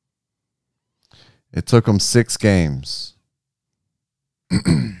 It took them 6 games.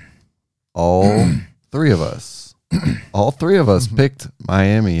 All three of us picked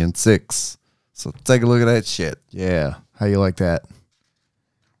Miami in 6. So take a look at that shit. Yeah. How you like that?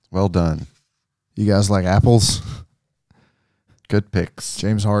 Well done. You guys like apples? Good picks.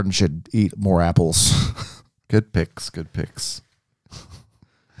 James Harden should eat more apples. Good picks. Good picks.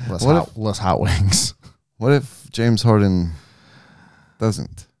 Less hot wings. What if James Harden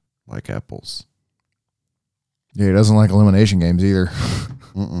doesn't like apples? Yeah, he doesn't like elimination games either.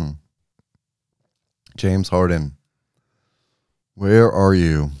 Mm-mm. James Harden, where are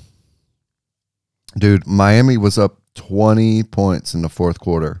you? Dude, Miami was up 20 points in the fourth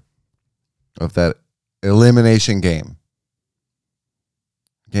quarter of that elimination game.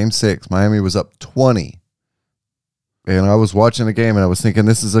 Game 6, Miami was up 20. And I was watching the game and I was thinking,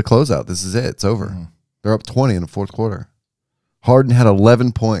 this is a closeout. This is it. It's over. Mhm. They're up 20 in the fourth quarter. Harden had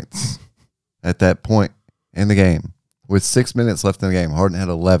 11 points at that point in the game. With 6 minutes left in the game, Harden had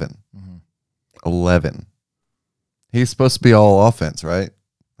 11. 11. He's supposed to be all offense, right?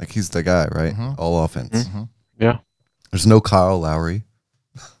 Like he's the guy, right? Mhm. All offense. Mhm. Yeah. There's no Kyle Lowry.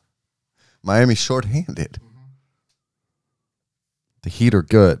 Miami's shorthanded. The Heat are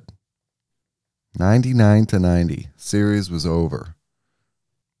good. 99-90. Series was over.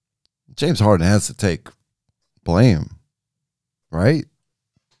 James Harden has to take blame, right?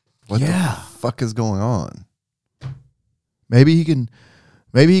 What the fuck is going on? Maybe he can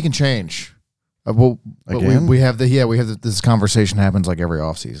change. But Again? we have this conversation happens like every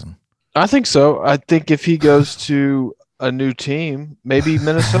offseason. I think so. I think if he goes to a new team, maybe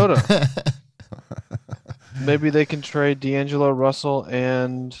Minnesota, maybe they can trade D'Angelo Russell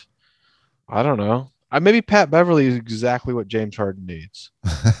and I don't know. Maybe Pat Beverly is exactly what James Harden needs.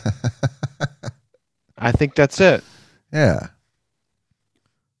 I think that's it. Yeah.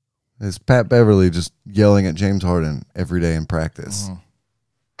 Is Pat Beverly just yelling at James Harden every day in practice?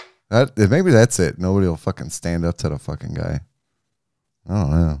 Maybe that's it. Nobody will fucking stand up to the fucking guy. I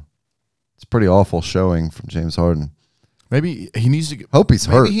don't know. It's a pretty awful showing from James Harden. Maybe he needs to. Hope he's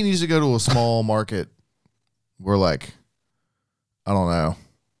hurt. Maybe he needs to go to a small market where, like, I don't know.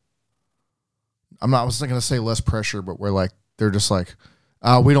 I was going to say less pressure, but where like they're just like,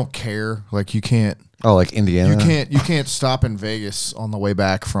 we don't care. Like you can't. Oh, like Indiana. You can't stop in Vegas on the way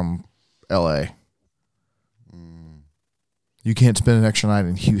back from L.A. You can't spend an extra night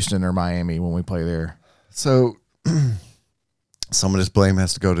in Houston or Miami when we play there. So some of this blame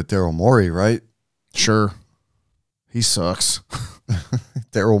has to go to Daryl Morey, right? Sure. He sucks.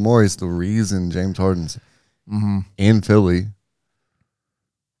 Daryl Morey's the reason James Harden's in Philly.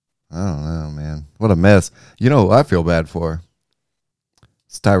 I don't know, man. What a mess. You know who I feel bad for?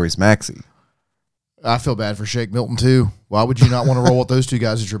 It's Tyrese Maxey. I feel bad for Shake Milton, too. Why would you not want to roll with those two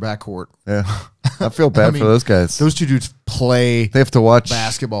guys at your backcourt? Yeah. I feel bad for those guys. Those two dudes play They have to watch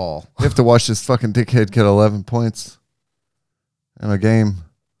basketball. They have to watch this fucking dickhead get 11 points in a game.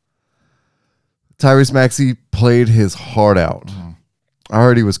 Tyrese Maxey played his heart out. I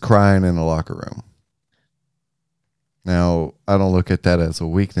heard he was crying in the locker room. Now, I don't look at that as a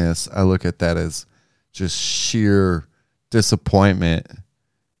weakness. I look at that as just sheer disappointment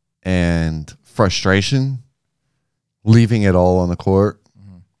and frustration, leaving it all on the court.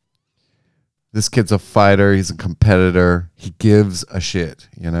 This kid's a fighter. He's a competitor. He gives a shit,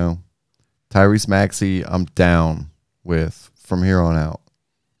 you know. Tyrese Maxey, I'm down with from here on out.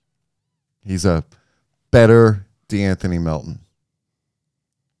 He's a better DeAnthony Melton.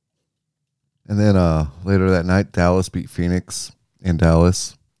 And then later that night, Dallas beat Phoenix in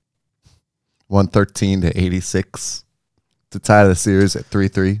Dallas. 113-86 to tie the series at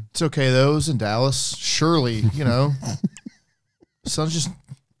 3-3. It's okay, those in Dallas. Surely, you know.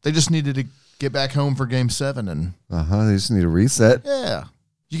 They just needed to get back home for game 7. And They just need a reset. yeah.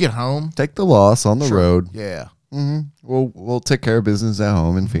 You get home. Take the loss on the road. Yeah. We'll take care of business at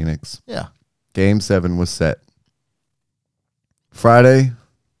home in Phoenix. Yeah. Game 7 was set. Friday,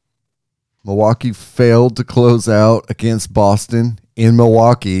 Milwaukee failed to close out against Boston in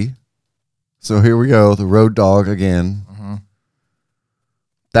Milwaukee. So here we go, the road dog again.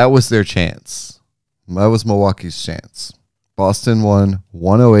 That was their chance. That was Milwaukee's chance. Boston won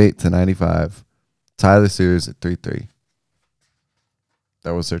 108-95, tie the series at 3-3.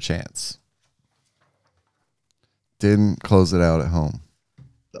 That was their chance. Didn't close it out at home.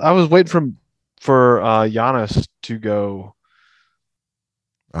 I was waiting for Giannis to go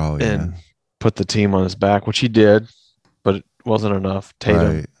Oh, yeah. and put the team on his back, which he did, but it wasn't enough.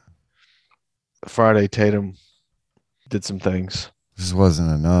 Friday, Tatum did some things. This wasn't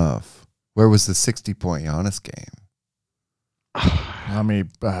enough. Where was the 60-point Giannis game? I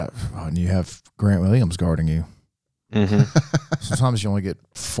mean, when you have Grant Williams guarding you, sometimes you only get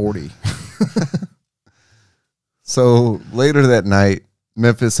 40. So later that night,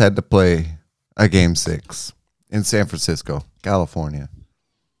 Memphis had to play a game 6 in San Francisco, California.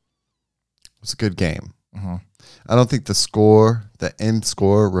 It was a good game. I don't think the end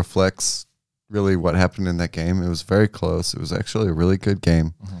score reflects really what happened in that game. It was very close. It was actually a really good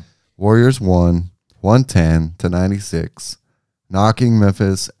game. Warriors won 110-96, knocking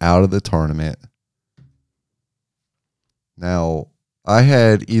Memphis out of the tournament. Now, I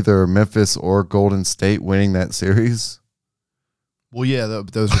had either Memphis or Golden State winning that series. Well, yeah,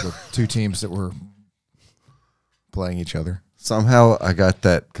 those are the two teams that were playing each other. Somehow I got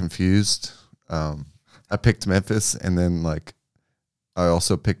that confused. I picked Memphis, and then I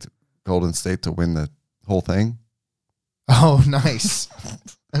also picked Golden State to win the whole thing. Oh, nice.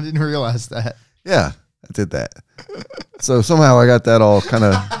 I didn't realize that. Yeah, I did that. So somehow I got that all kind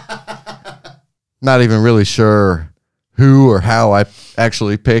of not even really sure who or how I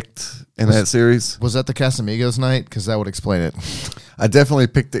actually picked in that series. Was that the Casamigos night? Because that would explain it. I definitely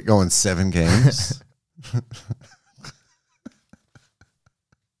picked it going 7 games.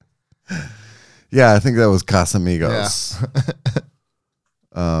 Yeah, I think that was Casamigos.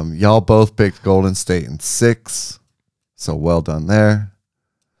 Y'all both picked Golden State in 6. So well done there.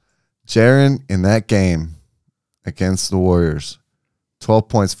 Jaren in that game against the Warriors, 12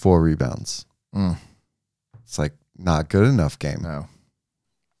 points, 4 rebounds. It's like not good enough game. No.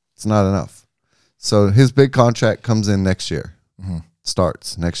 It's not enough. So his big contract comes in next year.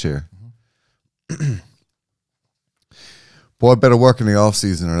 Starts next year. Boy, better work in the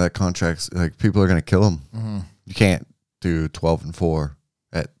offseason or that contract's like people are going to kill him. You can't do 12-4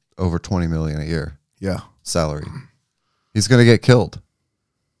 at over $20 million a year Yeah. salary. He's going to get killed.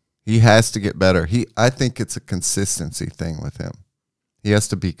 He has to get better. I think it's a consistency thing with him. He has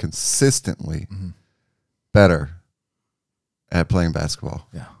to be consistently better at playing basketball.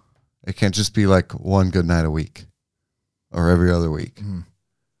 Yeah. It can't just be like one good night a week or every other week. And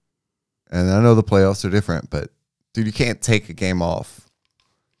I know the playoffs are different, but dude, you can't take a game off.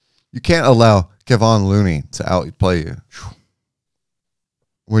 You can't allow Kevon Looney to outplay you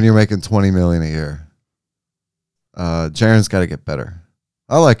when you're making $20 million a year. Jaren's got to get better.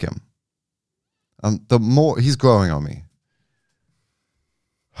 I like him. The more he's growing on me.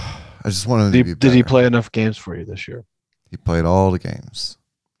 I just want him to be better. Did he play enough games for you this year? He played all the games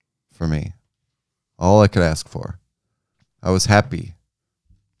for me. All I could ask for. I was happy.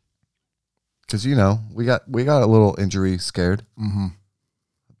 Because, we got a little injury scared.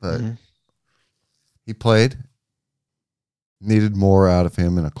 But he played. Needed more out of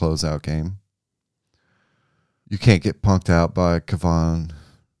him in a closeout game. You can't get punked out by Kevon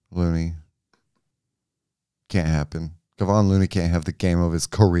Looney. Can't happen. Kevon Looney can't have the game of his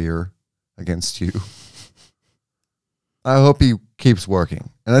career against you. I hope he keeps working.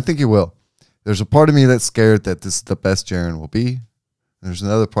 And I think he will. There's a part of me that's scared that this is the best Jaren will be. There's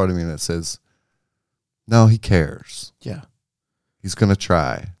another part of me that says, no, he cares. Yeah. He's going to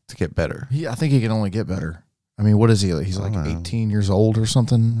try to get better. I think he can only get better. I mean, what is he? He's like 18 years old or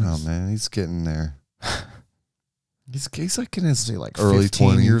something? Oh, man, he's getting there. He's like in his like early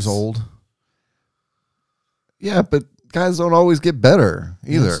 15 20s. years old. Yeah, but guys don't always get better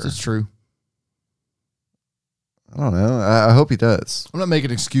either. That's true. I don't know. I hope he does. I'm not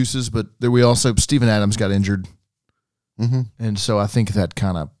making excuses, but Steven Adams got injured. And so I think that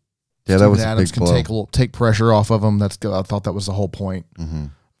kind of that was Adams a big blow. take pressure off of him. I thought that was the whole point.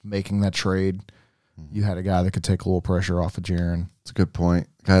 Making that trade. You had a guy that could take a little pressure off of Jaren. It's a good point.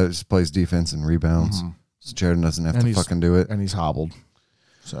 Guy that just plays defense and rebounds. So Jaren doesn't have to fucking do it. And he's hobbled.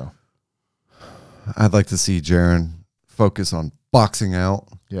 So I'd like to see Jaren focus on boxing out.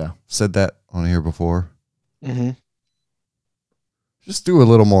 Yeah. Said that on here before. Just do a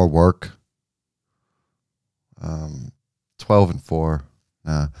little more work. 12-4.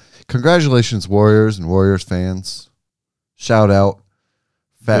 Congratulations, Warriors and Warriors fans. Shout out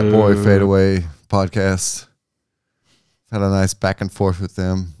Fat Boy Fadeaway podcast. Had a nice back and forth with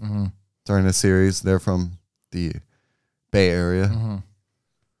them during the series. They're from the Bay Area.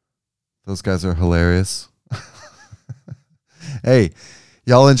 Those guys are hilarious. Hey,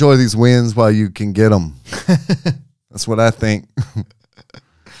 y'all enjoy these wins while you can get them. That's what I think.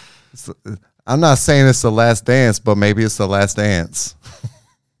 I'm not saying it's the last dance, but maybe it's the last dance.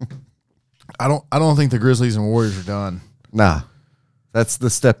 I don't think the Grizzlies and Warriors are done. Nah. That's the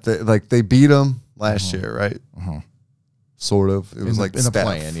step that they beat them last year, right? Sort of. It was like in Steph. the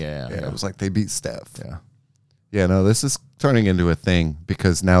play-in, yeah. It was like they beat Steph. Yeah. Yeah, no, this is turning into a thing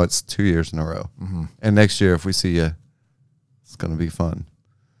because now it's 2 years in a row. And next year, if we see you, it's going to be fun.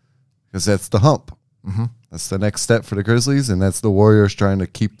 Because that's the hump. That's the next step for the Grizzlies, and that's the Warriors trying to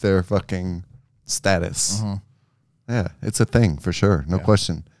keep their fucking status. Yeah, it's a thing for sure. No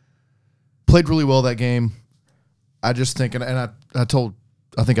question. Played really well that game. I just think, and I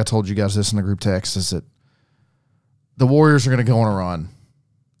think I told you guys this in the group text, is that the Warriors are going to go on a run.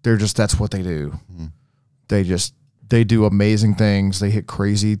 That's what they do. They do amazing things. They hit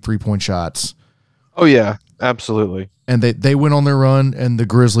crazy 3-point shots. Oh yeah, absolutely. And they went on their run, and the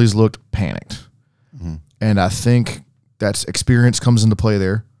Grizzlies looked panicked. And I think that's experience comes into play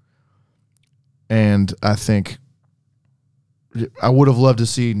there. And I think I would have loved to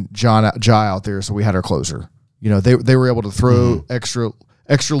see Ja out there, so we had our closer. They were able to throw extra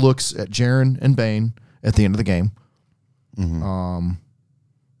looks at Jaren and Bane at the end of the game.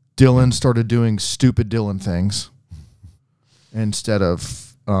 Dylan started doing stupid Dylan things instead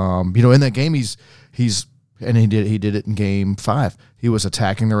of in that game he did it in game 5. He was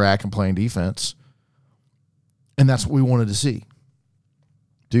attacking the rack and playing defense. And that's what we wanted to see.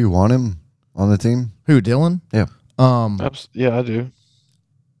 Do you want him on the team? Who, Dylan? Yeah. Yeah, I do.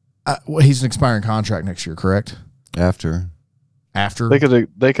 He's an expiring contract next year, correct? After. after.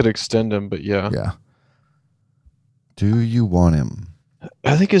 They could extend him, but yeah. Yeah. Do you want him?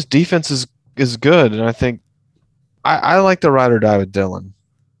 I think his defense is good, and I think I like the ride or die with Dylan.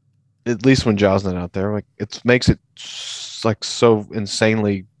 At least when Ja's not out there, like it makes it like so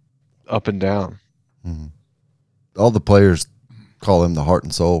insanely up and down. Mhm. All the players call him the heart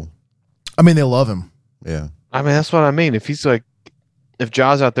and soul. I mean, they love him. Yeah. I mean, that's what I mean. If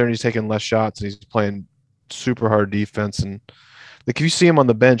Ja's out there and he's taking less shots and he's playing super hard defense, and like if you see him on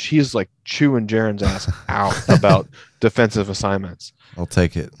the bench, he's like chewing Jaron's ass out about defensive assignments. I'll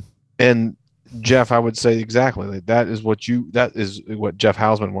take it. And Jeff, I would say exactly like that is what Jeff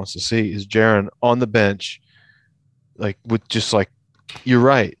Hausman wants to see is Jaron on the bench, like with just like you're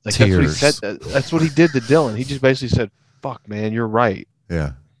right. Like that's what he Tears. said. That's what he did to Dylan. He just basically said, "Fuck, man, you're right."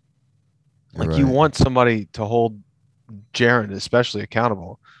 Yeah. You're Like you right. want somebody to hold Jaron especially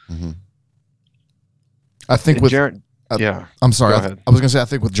accountable. Mhm. I think And with Jaron, uh, yeah. I'm sorry. Go I ahead. was gonna say I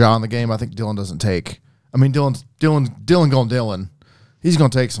think with Ja in the game, I think Dylan doesn't take. I mean, Dylan going Dylan. He's gonna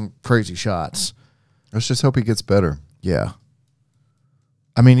take some crazy shots. Let's just hope he gets better. Yeah.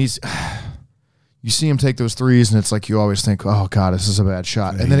 I mean, he's. You see him take those threes, and it's like you always think, "Oh God, this is a bad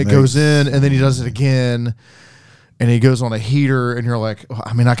shot," and then it goes in, and then he does it again, and he goes on a heater, and you're like, oh,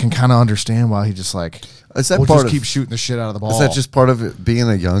 I mean, I can kind of understand why he just like Is that we'll part just of keep shooting the shit out of the ball. Is that just part of it being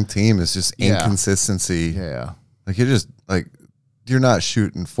a young team? It's just Yeah. inconsistency. yeah? Like you're not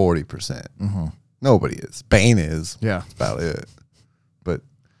shooting 40%. Mm-hmm. Nobody is. Bane is. Yeah. That's about it. But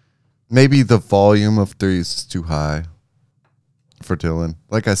maybe the volume of threes is too high for Dylan.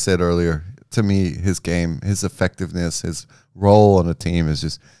 Like I said earlier, to me, his game, his effectiveness, his role on a team is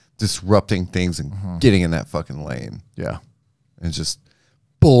just disrupting things and getting in that fucking lane Yeah. and just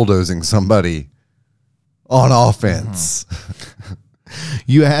bulldozing somebody on offense.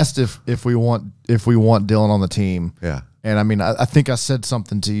 You asked if we want Dylan on the team, Yeah. and I mean, I think I said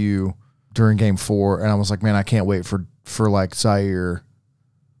something to you during Game 4, and I was like, man, I can't wait for like Zaire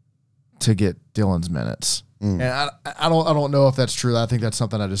to get Dylan's minutes. And I don't know if that's true. I think that's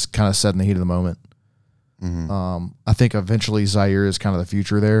something I just kind of said in the heat of the moment. I think eventually Zaire is kind of the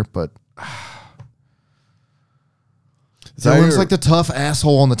future there, but Dylan's like the tough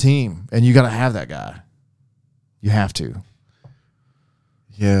asshole on the team, and you got to have that guy. You have to.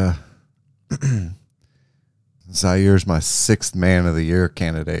 Yeah. Zaire's my 6th man of the year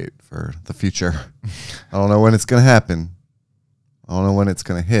candidate for the future. I don't know when it's going to happen. I don't know when it's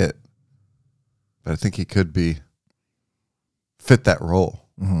going to hit. But I think he could fit that role.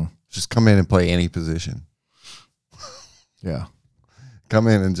 Mm-hmm. Just come in and play any position. Yeah. Come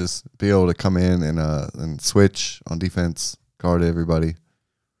in and just be able to come in and switch on defense, guard everybody.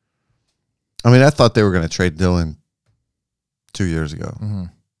 I mean, I thought they were going to trade Dylan 2 years ago. Mm-hmm.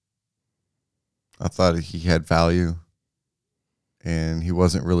 I thought he had value and he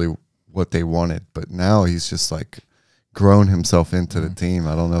wasn't really what they wanted. But now he's just like grown himself into the team.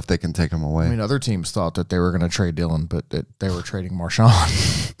 I don't know if they can take him away. I mean, other teams thought that they were going to trade Dylan, but they were trading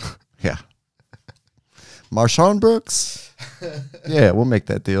Marshawn. Yeah. Marshawn Brooks? Yeah, we'll make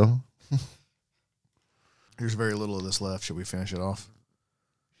that deal. There's very little of this left. Should we finish it off?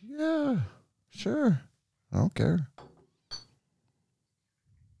 Yeah, sure. I don't care.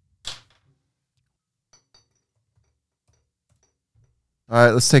 All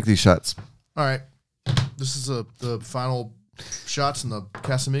right, let's take these shots. All right. This is the final shots in the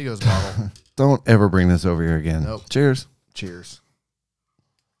Casamigos bottle. Don't ever bring this over here again. Nope. Cheers. Cheers.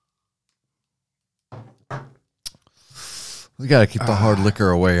 We got to keep the hard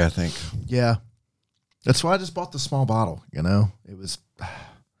liquor away, I think. Yeah. That's why I just bought the small bottle, you know? It was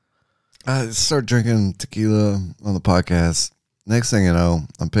I start drinking tequila on the podcast. Next thing you know,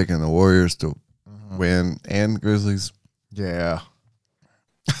 I'm picking the Warriors to win and Grizzlies. yeah.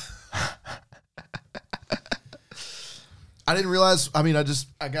 I didn't realize, I mean,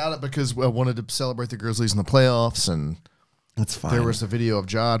 I got it because I wanted to celebrate the Grizzlies in the playoffs, and It's fine. there was a video of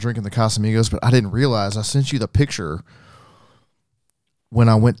Ja drinking the Casamigos, but I didn't realize I sent you the picture when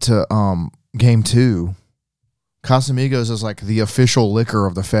I went to game 2. Casamigos is like the official liquor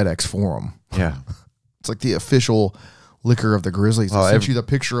of the FedEx Forum. Yeah. It's like the official liquor of the Grizzlies. Oh, I sent you the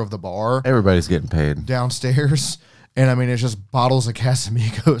picture of the bar Everybody's getting paid. downstairs, and I mean, it's just bottles of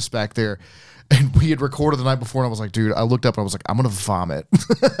Casamigos back there. And we had recorded the night before, and I was like, dude, I looked up and I was like, I'm going to vomit.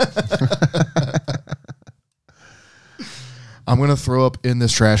 I'm going to throw up in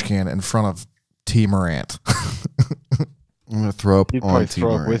this trash can in front of T. Morant. I'm going to throw up He'd on probably Team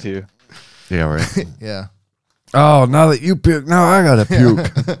throw up with you. Yeah, right. Yeah. Oh, now that you puke, now I got to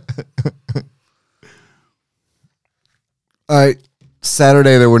puke. All right.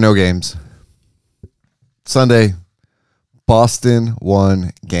 Saturday, there were no games. Sunday, Boston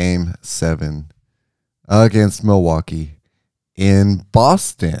won Game 7 against Milwaukee in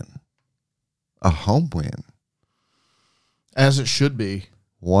Boston. A home win. As it should be.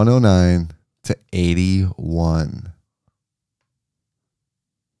 109-81.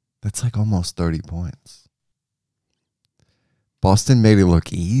 That's like almost 30 points. Boston made it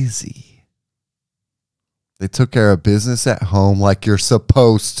look easy. They took care of business at home like you're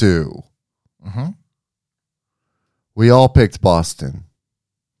supposed to. Mm-hmm. We all picked Boston,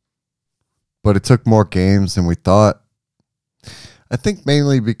 but it took more games than we thought. I think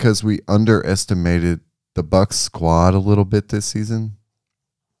mainly because we underestimated the Bucks squad a little bit this season.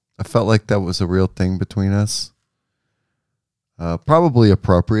 I felt like that was a real thing between us. Probably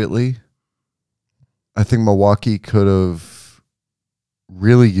appropriately. I think Milwaukee could have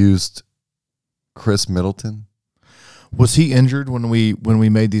really used Chris Middleton. Was he injured when we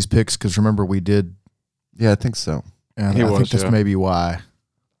made these picks? Because remember, we did. Yeah, I think so. And He I think was, that's yeah. maybe why.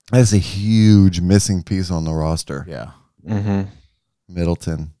 That's a huge missing piece on the roster. Yeah. Mm-hmm.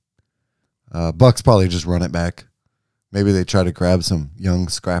 Middleton. Bucks probably just run it back. Maybe they try to grab some young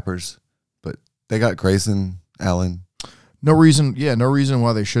scrappers, but they got Grayson Allen. No reason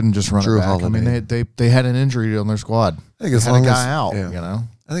why they shouldn't just run Drew it back. I mean, Holiday. they had an injury on their squad. I think They as had long a guy as out, yeah. you know.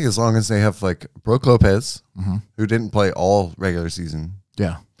 I think as long as they have like Brook Lopez, Mm-hmm. who didn't play all regular season,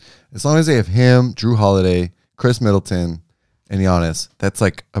 Yeah. as long as they have him, Drew Holiday, Chris Middleton, and Giannis, that's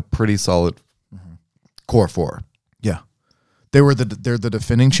like a pretty solid core four. Yeah. They're the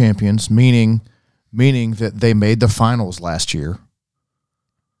defending champions, meaning that they made the finals last year.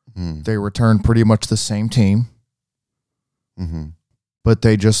 Mm. They returned pretty much the same team, Mm-hmm. but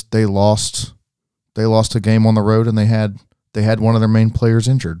they lost a game on the road, and they had one of their main players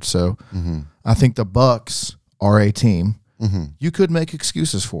injured. So Mm-hmm. I think the Bucks are a team Mm-hmm. you could make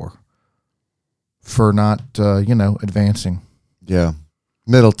excuses for not advancing. Yeah.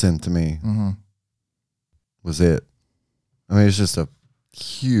 Middleton to me Mm-hmm. was it. I mean, it's just a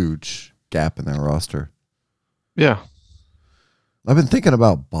huge gap in their roster. Yeah. I've been thinking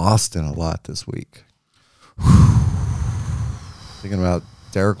about Boston a lot this week. Thinking about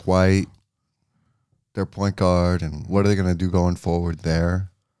Derek White, their point guard, and what are they going to do going forward there.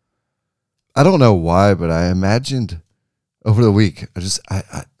 I don't know why, but I imagined over the week, I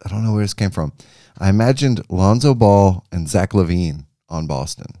don't know where this came from. I imagined Lonzo Ball and Zach LaVine on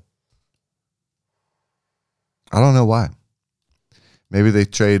Boston. I don't know why. Maybe they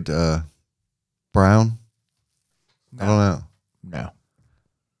trade Brown. I don't know. No.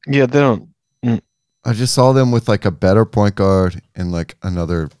 Yeah, they don't. I just saw them with like a better point guard and like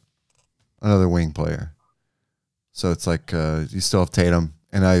another wing player. So it's like you still have Tatum,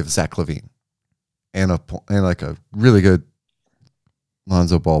 and I have Zach LaVine, and like a really good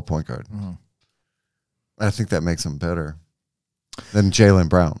Lonzo Ball point guard. Mm-hmm. I think that makes them better than Jaylen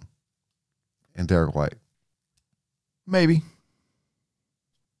Brown and Derek White. Maybe.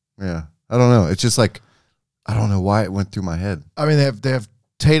 Yeah, I don't know. It's just like I don't know why it went through my head. I mean, they have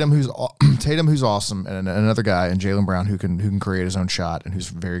Tatum, who's awesome, and another guy, and Jaylen Brown, who can create his own shot and who's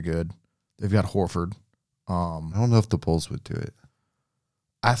very good. They've got Horford. I don't know if the Bulls would do it.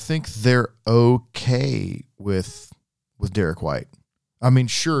 I think they're okay with Derek White. I mean,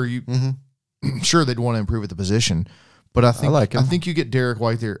 sure sure they'd want to improve at the position, but I think like him. I think you get Derek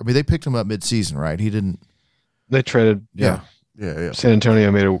White there. I mean, they picked him up mid-season, right? He didn't. They traded. Yeah. Yeah. San Antonio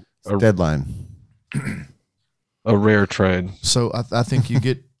made a Deadline. rare trade. So I think you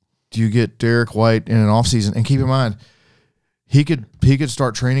get Derek White in an offseason, and keep in mind he could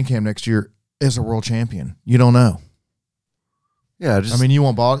start training camp next year as a world champion. You don't know. Yeah, I mean,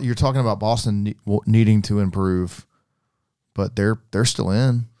 you're talking about Boston needing to improve, but they're still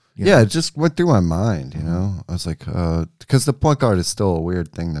in. You know? it just went through my mind. You know, I was like, because the point guard is still a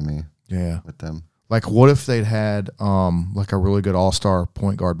weird thing to me Yeah. with them. Like, what if they'd had like a really good all-star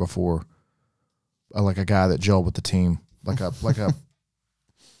point guard before, like a guy that gelled with the team, like a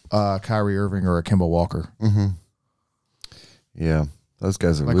Kyrie Irving or a Kemba Walker. Mm-hmm. Yeah, those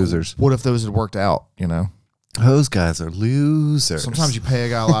guys are Like, losers. What if those had worked out? You know, Those guys are losers. sometimes you pay a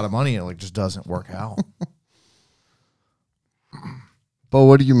guy a lot of money and it like just doesn't work out. But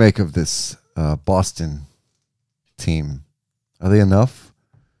what do you make of this Boston team? Are they enough?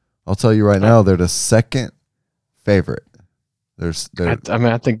 I'll tell you right now, they're the second favorite.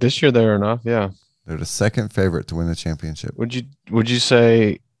 I think this year they're enough. Yeah. They're the second favorite to win the championship. Would you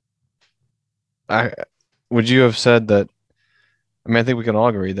say? Would you have said that? I mean, I think we can all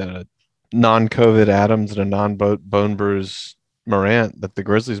agree that a non-COVID Adams and a non-bone bruise Morant, that the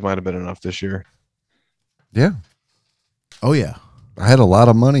Grizzlies might have been enough this year. Yeah, Oh yeah, I had a lot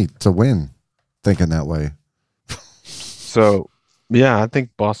of money to win, thinking that way. So, yeah, I think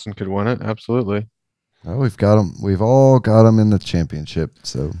Boston could win it. Absolutely. Oh, we've got them. We've all got them in the championship.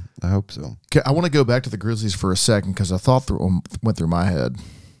 So I hope so. Okay, I want to go back to the Grizzlies for a second because I thought went through my head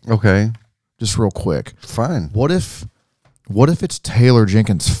Okay, just real quick. fine. What if it's Taylor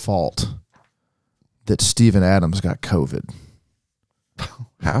Jenkins' fault that Steven Adams got COVID?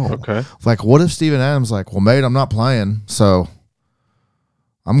 How? Okay. Like, what if Steven Adams like, well, mate, I'm not playing, so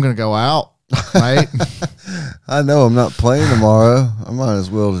I'm gonna go out, mate. I know I'm not playing tomorrow. I might as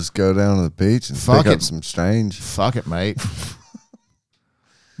well just go down to the beach and Fuck pick it. up some strange. Fuck it, mate.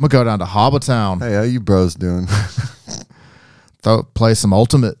 I'm gonna go down to Hobbletown, Hey, how you bros doing? play some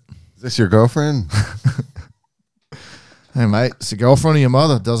Ultimate. Is this your girlfriend? Hey, mate, it's the girlfriend of your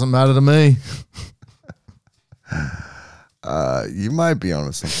mother. Doesn't matter to me. You might be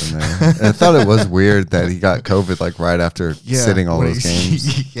onto something there. And I thought it was weird that he got COVID like right after sitting all when those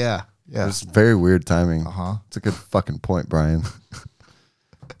games. yeah. It's very weird timing. Uh-huh. It's a good fucking point, Brian.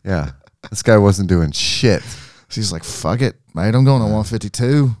 Yeah, this guy wasn't doing shit. She's like, fuck it, mate. I'm going to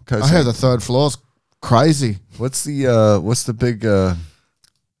 152. Cause I hear the third floor's crazy. What's the big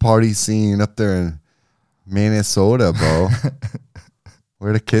party scene up there in Minnesota, bro?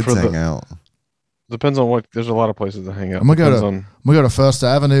 Where the kids For the- hang out? Depends on what. There's a lot of places to hang out. I'm gonna Depends go on. I'm gonna go to First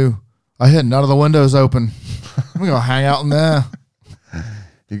Avenue. I hit none of the windows open. I'm gonna hang out in there.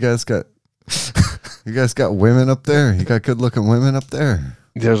 You guys got women up there? You got good looking women up there?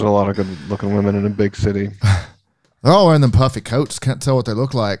 There's a lot of good looking women in a big city. They're all wearing them puffy coats. Can't tell what they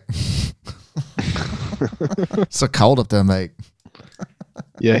look like. It's so cold up there, mate.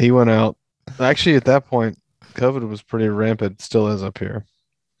 Yeah, he went out. Actually, at that point, COVID was pretty rampant. Still is up here.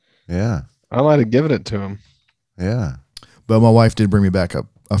 Yeah. I might have given it to him. Yeah. But my wife did bring me back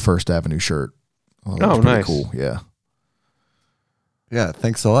a First Avenue shirt. Oh, that was pretty nice. cool. Yeah. Yeah.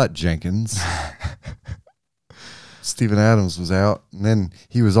 Thanks a lot, Jenkins. Steven Adams was out, and then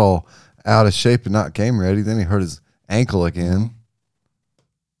he was all out of shape and not game ready. Then he hurt his ankle again.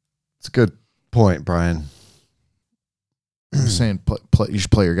 It's a good point, Brian. I'm just saying, you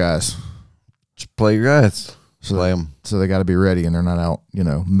should play your guys. Just play your guys. So Play them. So they got to be ready, and they're not out.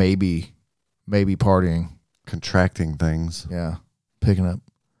 Maybe partying. Contracting things. Yeah, picking up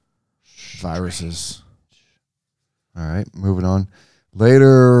viruses. All right, moving on.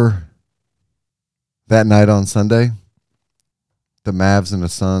 Later that night on Sunday, the Mavs and the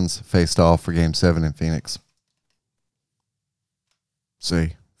Suns faced off for Game 7 in Phoenix.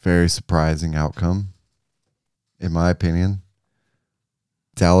 See, very surprising outcome, in my opinion.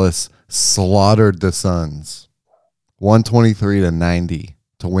 Dallas slaughtered the Suns 123-90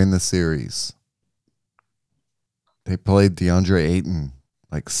 to win the series. They played DeAndre Ayton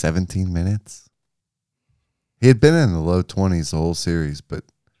like 17 minutes. He had been in the low 20s the whole series, but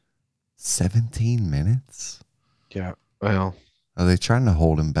 17 minutes? Yeah. Well, Are they trying to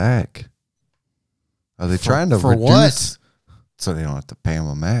hold him back? Are they trying to for reduce what? so they don't have to pay him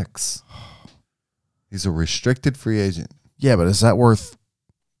a max? He's a restricted free agent. Yeah, but is that worth?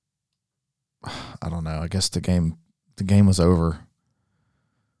 I don't know. I guess the game was over.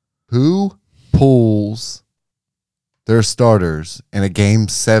 Who pulls their starters in a Game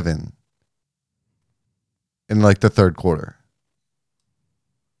 7 in like the third quarter?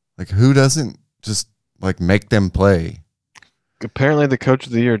 Like, who doesn't just like make them play? apparently the coach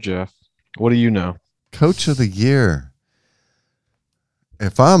of the year, Jeff. What do you know? Coach of the year.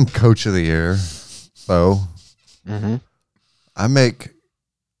 If I'm coach of the year, Bo, Mm-hmm. I make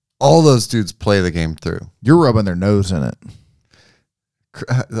all those dudes play the game through. You're rubbing their nose in it.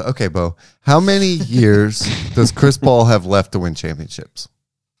 Okay, Bo. How many years does Chris Paul have left to win championships?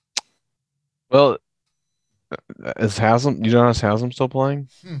 Well, is Haslam? You know, is Haslam still playing?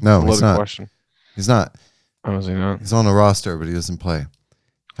 No, he's Loaded not. question. He's not. Oh, is he not? He's on the roster, but he doesn't play.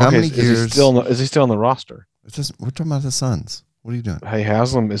 How Okay, many is he years? is he still on the roster? We're talking about the Suns. What are you doing? Hey,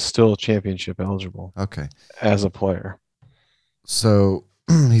 Haslam is still championship eligible Okay. as a player. So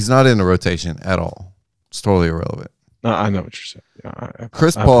he's not in the rotation at all. It's totally irrelevant. No, I know what you're saying. Yeah,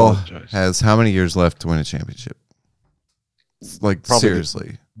 Chris I Paul apologize. has how many years left to win a championship? Like, Probably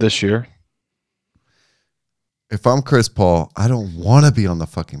seriously. This year. If I'm Chris Paul, I don't want to be on the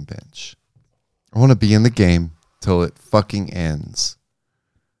fucking bench. I want to be in the game till it fucking ends.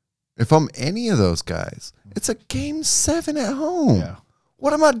 If I'm any of those guys, it's a Game 7 at home. Yeah.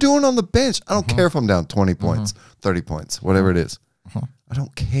 What am I doing on the bench? I don't care if I'm down 20 points, 30 points, whatever it is. I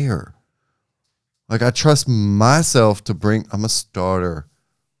don't care. Like, I trust myself to bring. I'm a starter.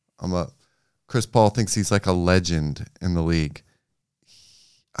 Chris Paul thinks he's like a legend in the league.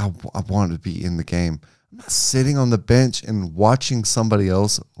 I want to be in the game. I'm not sitting on the bench and watching somebody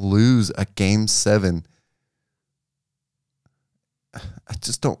else lose a Game 7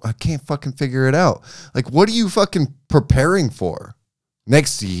 I can't fucking figure it out. Like, what are you fucking preparing for?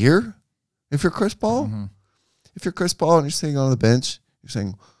 Next year? If you're Chris Paul? Mm-hmm. If you're Chris Paul and you're sitting on the bench, you're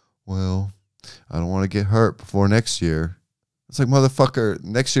saying, well, I don't want to get hurt before next year. It's like, motherfucker,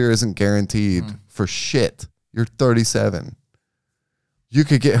 next year isn't guaranteed for shit. You're 37. You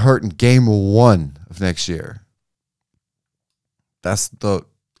could get hurt in game 1 of next year. That's the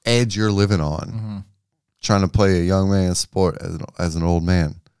edge you're living on. Mm-hmm. Trying to play a young man's sport as an old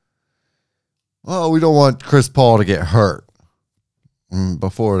man. Well, we don't want Chris Paul to get hurt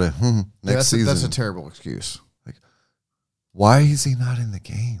before the next season. That's a terrible excuse. Why is he not in the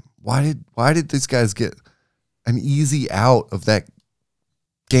game? Why did these guys get an easy out of that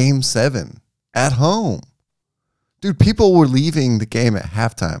game 7 at home? Dude, people were leaving the game at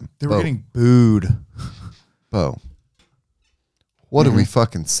halftime. They were getting booed. Bo, what are we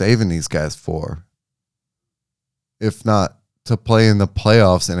fucking saving these guys for? If not to play in the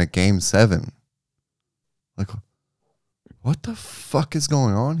playoffs in a game 7. Like, what the fuck is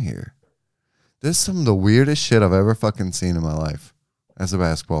going on here? This is some of the weirdest shit I've ever fucking seen in my life as a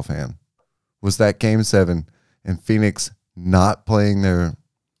basketball fan. Was that game 7 and Phoenix not playing their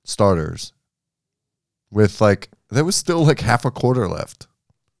starters with there was still half a quarter left.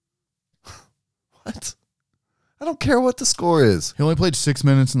 What? I don't care what the score is. He only played 6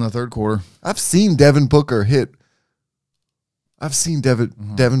 minutes in the third quarter. I've seen Devin Booker hit. I've seen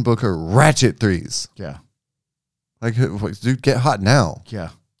Devin Booker ratchet threes. Yeah. Dude, get hot now. Yeah.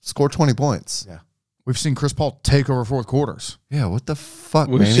 Score 20 points. Yeah. We've seen Chris Paul take over fourth quarters. Yeah, what the fuck,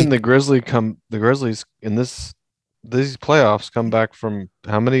 We've man? seen the Grizzlies in these playoffs come back from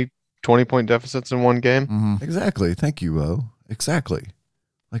how many 20-point deficits in one game? Mm-hmm. Exactly. Thank you, Bo. Exactly.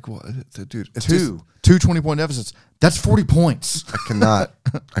 Like what, dude? It's Two 20-point deficits. That's 40 points.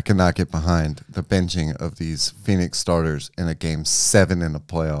 I cannot get behind the benching of these Phoenix starters in a game 7 in the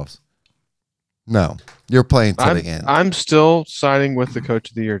playoffs. No, you're playing to the end. I'm still siding with the coach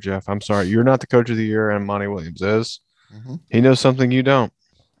of the year, Jeff. I'm sorry. You're not the coach of the year, and Monty Williams is. Mm-hmm. He knows something you don't.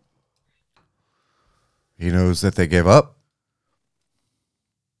 He knows that they gave up.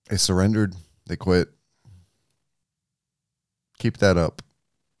 They surrendered. They quit. Keep that up.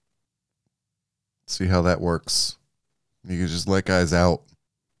 See how that works. You can just let guys out.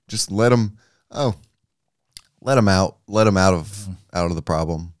 Just let them out. Let them out of the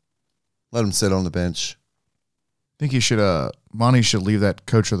problem. Let them sit on the bench. I think he should. Monty should leave that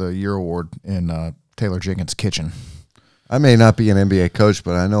Coach of the Year award in Taylor Jenkins' kitchen. I may not be an NBA coach,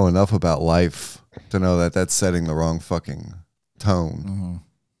 but I know enough about life to know that that's setting the wrong fucking tone. Mm-hmm.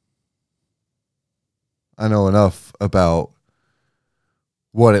 I know enough about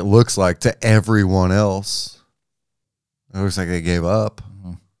what it looks like to everyone else. It looks like they gave up.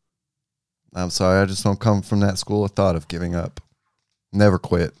 Mm-hmm. I'm sorry, I just don't come from that school of thought of giving up. Never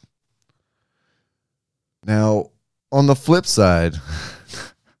quit. Now, on the flip side,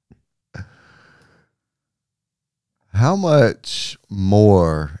 how much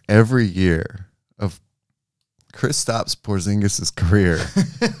more every year of Kristaps Porzingis' career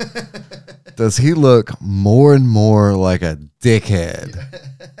does he look more and more like a dickhead?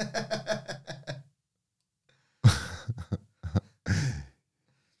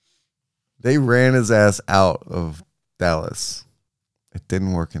 They ran his ass out of Dallas. It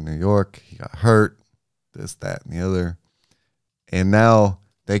didn't work in New York. He got hurt. This, that, and the other. And now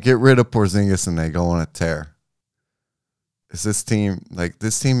they get rid of Porzingis and they go on a tear. Is this team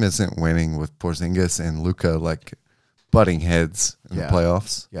isn't winning with Porzingis and Luka butting heads in the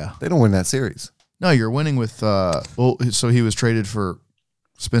playoffs? Yeah. They don't win that series. No, you're winning with so he was traded for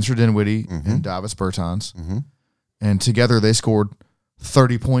Spencer Dinwiddie and Davis Bertans. Mm-hmm. And together they scored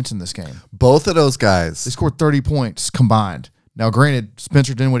 30 points in this game. Both of those guys. They scored 30 points combined. Now, granted,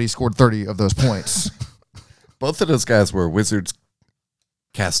 Spencer Dinwiddie scored 30 of those points. Both of those guys were Wizards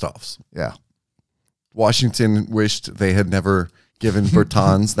cast-offs. Yeah. Washington wished they had never given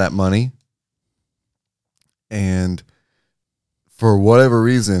Bertans that money. And for whatever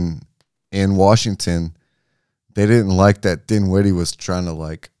reason, in Washington, they didn't like that Dinwiddie was trying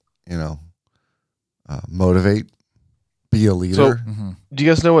to, motivate, be a leader. So, do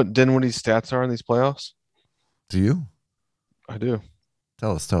you guys know what Dinwiddie's stats are in these playoffs? Do you? I do.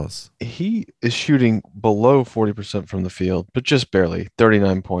 Tell us. He is shooting below 40% from the field, but just barely,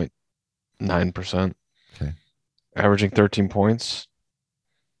 39.9%. Okay. Averaging 13 points,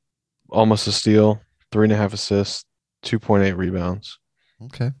 almost a steal, 3.5 assists, 2.8 rebounds.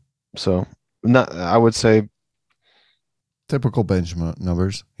 Okay. So, I would say Typical bench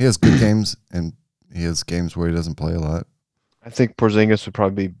numbers. He has good games, and he has games where he doesn't play a lot. I think Porzingis would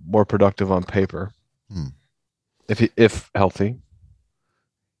probably be more productive on paper if healthy.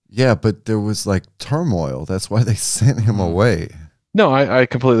 Yeah, but there was like turmoil. That's why they sent him away. No, I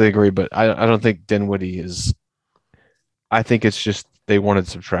completely agree, but I don't think Dinwiddie is. I think it's just they wanted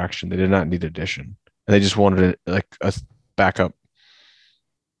subtraction. They did not need addition, and they just wanted like a backup.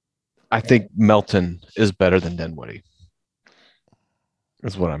 I think Melton is better than Dinwiddie.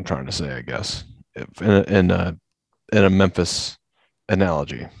 Is what I'm trying to say, I guess, in a Memphis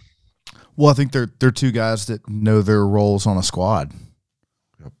analogy. Well, I think they're two guys that know their roles on a squad.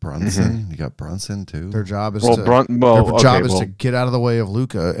 You got Brunson. You got Brunson too. Their job is Well, to their job is to get out of the way of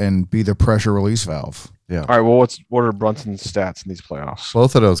Luka and be the pressure release valve. Yeah. All right. Well, what are Brunson's stats in these playoffs?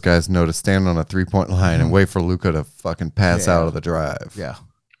 Both of those guys know to stand on a 3-point line and wait for Luka to fucking pass Yeah. out of the drive. Yeah.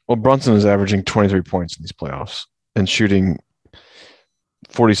 Well, Brunson is averaging 23 points in these playoffs and shooting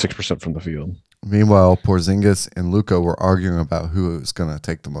 46% from the field. Meanwhile, Porzingis and Luka were arguing about who was going to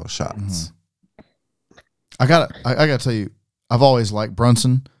take the most shots. I gotta tell you, I've always liked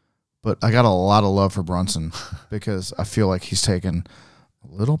Brunson, but I got a lot of love for Brunson because I feel like he's taken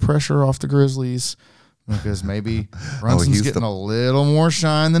a little pressure off the Grizzlies because maybe Brunson's getting a little more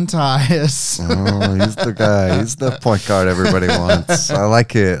shine than Tyus. Oh, he's the guy. He's the point guard everybody wants. I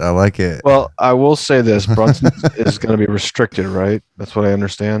like it. Well, I will say this: Brunson is going to be restricted, right? That's what I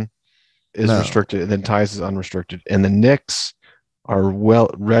understand. Is No. restricted, and then Tyus is unrestricted, and the Knicks are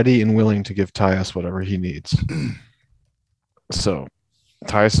ready and willing to give Tyus whatever he needs. So,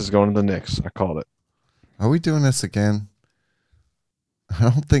 Tyus is going to the Knicks. I called it. Are we doing this again? I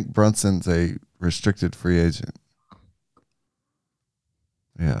don't think Brunson's a restricted free agent.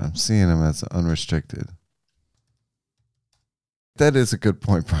 Yeah, I'm seeing him as unrestricted. That is a good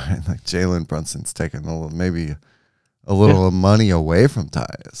point, Brian. Like Jalen Brunson's taking maybe a little money away from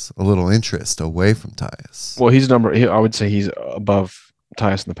Tyus, a little interest away from Tyus. Well, I would say he's above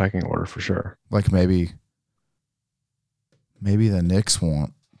Tyus in the pecking order for sure. Like maybe the Knicks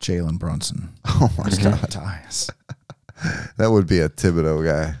want Jalen Brunson. Oh my Instead of God. Tyus. That would be a Thibodeau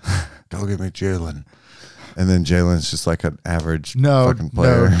guy. Go get me Jalen. And then Jalen's just like an average fucking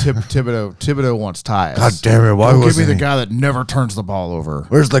player. No, Thibodeau wants Tyus. God damn it. Why Don't give was me the he? guy that never turns the ball over.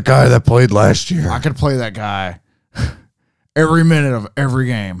 Where's the guy that played last year? I could play that guy every minute of every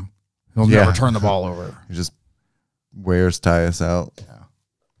game. He'll Yeah. never turn the ball over. He just wears Tyus out. Yeah.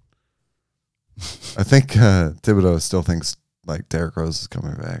 I think Thibodeau still thinks like Derrick Rose is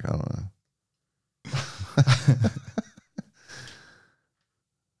coming back. I don't know.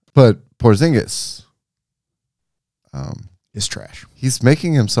 But Porzingis, It's trash. he's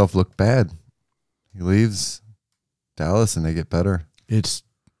making himself look bad. He leaves Dallas and they get better. It's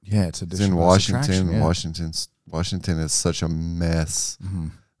He's in additional Washington. subtraction, yeah. Washington is such a mess.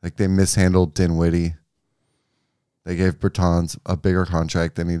 Mhm. Like they mishandled Dinwiddie. They gave Bertans a bigger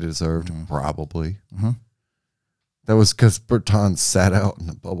contract than he deserved, probably. Mhm. That was because Bertans sat out in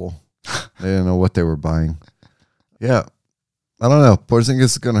the bubble. They didn't know what they were buying. Yeah. I don't know. Porzingis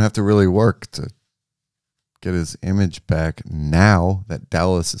is going to have to really work to get his image back now that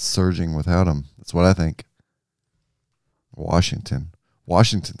Dallas is surging without him. That's what I think. Washington's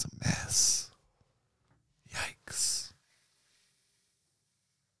a mess. Yikes.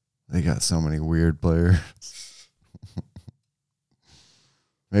 They got so many weird players.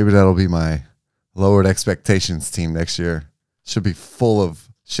 Maybe that'll be my lowered expectations team next year. Should be full of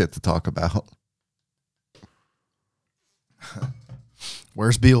shit to talk about.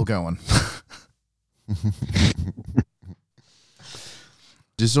 Where's Beal going?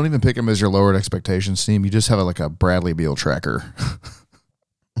 Just don't even pick him as your lowered expectations team. You just have like a Bradley Beal tracker.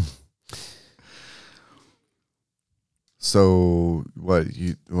 So what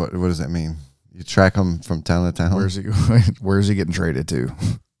does that mean? You track him from town to town? Where's he getting traded to?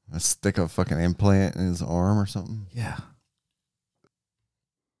 Stick a fucking implant in his arm or something? Yeah.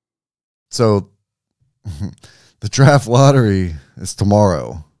 So the draft lottery is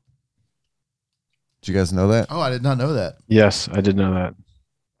tomorrow. Did you guys know that? Oh, I did not know that. Yes, I did know that.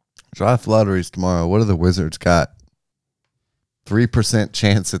 Draft lottery is tomorrow. What do the Wizards got? 3%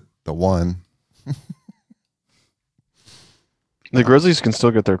 chance at the one. The Grizzlies can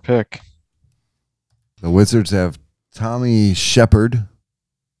still get their pick. The Wizards have Tommy Shepard.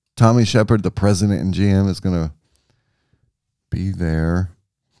 Tommy Shepard, the president and GM, is going to be there.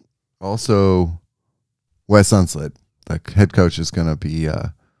 Also, Wes Unseld, the head coach, is going to be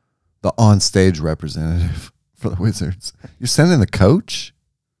the on-stage representative for the Wizards. You're sending the coach?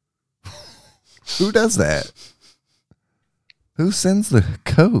 Who does that? Who sends the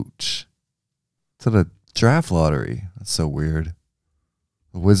coach to the draft lottery? That's so weird.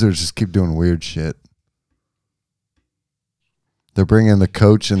 The Wizards just keep doing weird shit. They're bringing the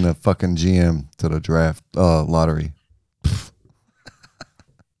coach and the fucking GM to the draft lottery.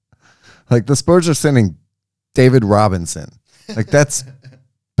 Like the Spurs are sending David Robinson. Like that's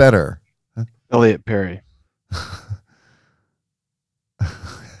better. Elliot Perry.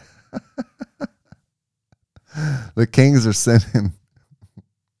 The Kings are sending.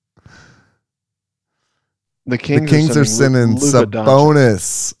 The The Kings, Kings are sending Luka Doncic.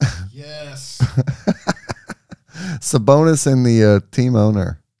 Sabonis. Yes. Sabonis and the team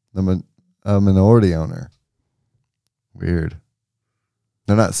owner, the minority owner. Weird.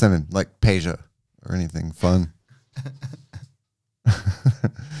 They're not sending like Peja or anything fun.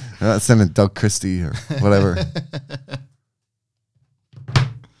 They're not sending Doug Christie or whatever.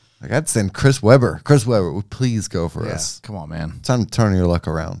 Like I'd send Chris Webber. Chris Webber, would please go for Yeah, us. come on, man. Time to turn your luck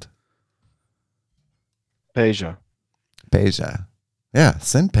around. Peja. Peja. Yeah,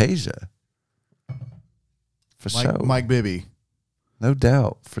 send Peja. For sure. Mike Bibby. No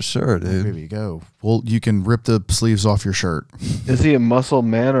doubt. For sure, Mike dude. Bibby, go. Well, you can rip the sleeves off your shirt. Is he a muscle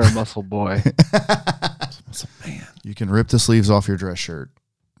man or a muscle boy? So, man. You can rip the sleeves off your dress shirt.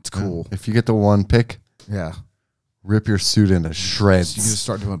 It's cool. If you get the one pick, Yeah. rip your suit into shreds. You can just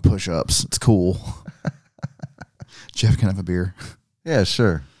start doing push-ups. It's cool. Jeff can have a beer. Yeah,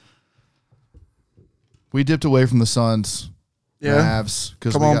 sure. We dipped away from the Suns. Yeah. Mavs.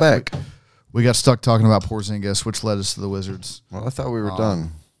 Come on back. We got stuck talking about Porzingis, which led us to the Wizards. Well, I thought we were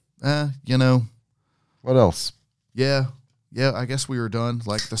done. You know, What else? yeah, I guess we were done.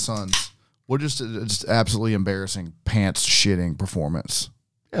 Like the Suns. What just absolutely embarrassing pants shitting performance.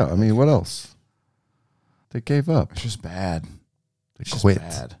 Yeah, I mean, what else? They gave up. It's just bad. They It's just quit.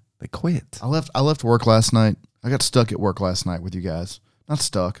 bad. They quit. I left work last night. I got stuck at work last night with you guys. Not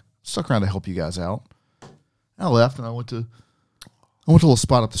stuck. Stuck around to help you guys out. I left and I went to a little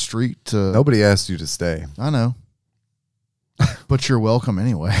spot up the street to Nobody asked you to stay. I know. But you're welcome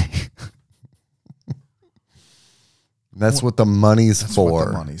anyway. That's what the money's That's for. what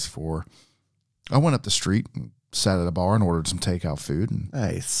the money's for. I went up the street and sat at a bar and ordered some takeout food and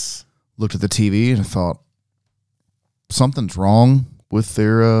Nice. looked at the TV and thought something's wrong with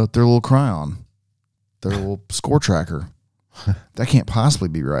their little cryon, their little score tracker. That can't possibly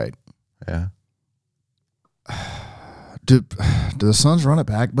be right. Yeah. Do the Suns run it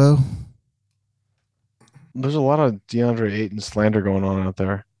back, Bo? There's a lot of DeAndre Ayton slander going on out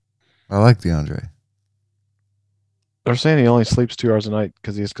there. I like DeAndre. They're saying he only sleeps 2 hours a night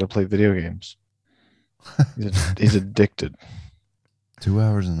because he's going to play video games. He's addicted. 2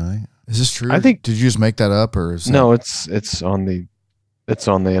 hours a night. Is this true? I think- Did you just make that up, or is that- No, it's on the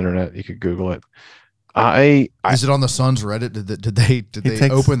internet. You could Google it. Is it on the Suns Reddit? Did they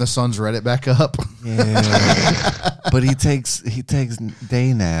takes- open the Suns Reddit back up? Yeah. But he takes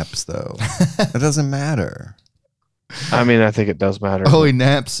day naps though. It doesn't matter. I mean, I think it does matter. Oh, he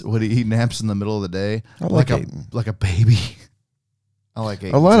naps. He naps in the middle of the day, I like a Ayton. like a baby. I like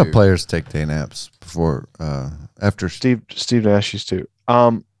Ayton A lot too. of players take day naps before after Steve Nash used to. I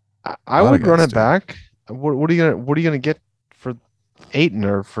lot of would run guys it do. back. What are you gonna get for Ayton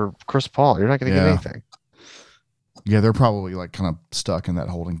or for Chris Paul? You're not gonna get Yeah. anything. Yeah, they're probably like kind of stuck in that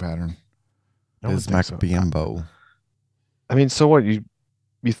holding pattern. I would Biz think so. Macbiambo. I mean, so what? You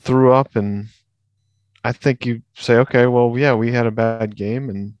threw up, and I think you say, okay, well, yeah, we had a bad game,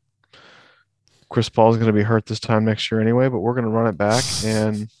 and Chris Paul's going to be hurt this time next year anyway, but we're going to run it back,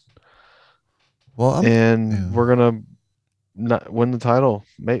 and Well, yeah. we're going to not win the title.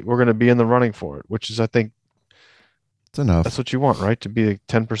 We're going to be in the running for it, which is, I think, it's enough. that's what you want, right? To be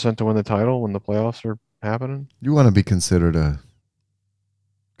 10% to win the title when the playoffs are happening. You want to be considered a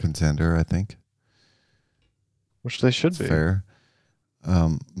contender, I think. Which they should It's be. fair.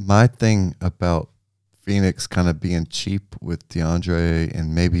 My thing about Phoenix kind of being cheap with DeAndre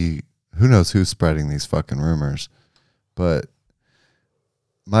and maybe who knows who's spreading these fucking rumors, but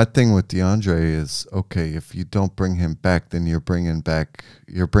my thing with DeAndre is okay, if you don't bring him back, then you're bringing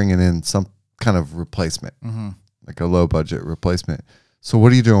in some kind of replacement, Mm-hmm. like a low budget replacement. So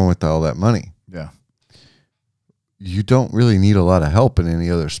what are you doing with all that money? Yeah. You don't really need a lot of help in any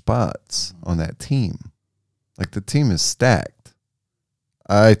other spots on that team. Like the team is stacked.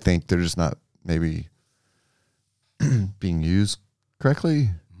 I think they're just not maybe being used correctly.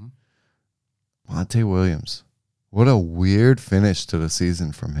 Monte Williams. What a weird finish to the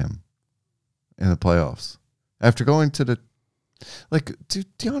season from him in the playoffs. After going to dude,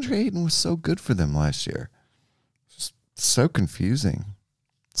 DeAndre Ayton was so good for them last year. Just so confusing.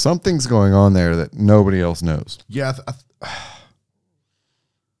 Something's going on there that nobody else knows. Yeah.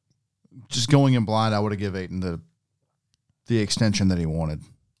 Just going in blind, I would have given Ayton the extension that he wanted.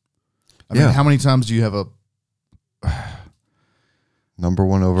 I mean, Yeah. how many times do you have number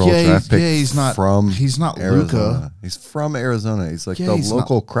 1 overall Yeah, draft pick. he's not from Luka. Arizona. He's from Arizona. He's like Yeah, the he's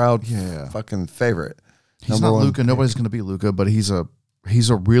local crowd Yeah. fucking favorite. He's Number not one Luka. Nobody's going to be Luka, but he's a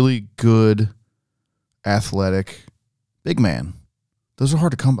really good, athletic, big man. Those are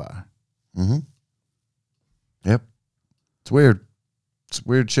hard to come by. Mm-hmm. Yep. It's weird. It's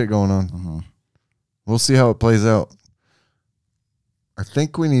weird shit going on. Mm-hmm. We'll see how it plays out. I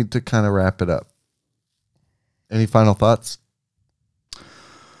think we need to kind of wrap it up. Any final thoughts?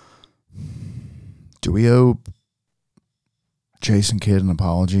 Do we owe Jason Kidd an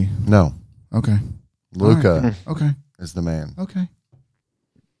apology? No. Okay. Luka Okay. is the man. Okay.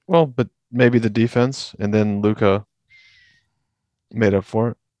 Well, but maybe the defense, and then Luka made up for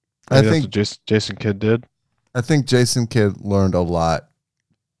it. I Maybe that's think what Jason Kidd did. I think Jason Kidd learned a lot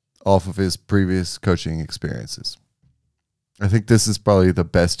off of his previous coaching experiences. I think this is probably the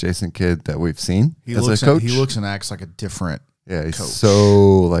best Jason Kidd that we've seen as a coach. He looks and acts like a different. Yeah, he's coach.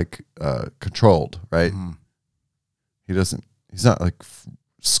 so like controlled, right? Mhm. He's not like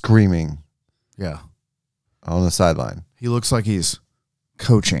screaming Yeah. on the sideline. He looks like he's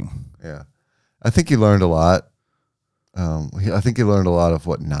coaching. Yeah. I think he learned a lot. I think he learned a lot of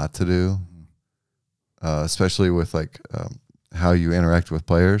what not to do, especially with like how you interact with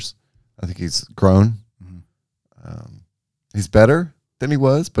players. I think he's grown. Mhm. He's better than he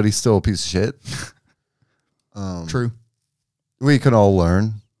was, but he's still a piece of shit. True. We can all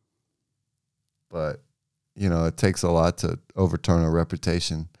learn, but it takes a lot to overturn a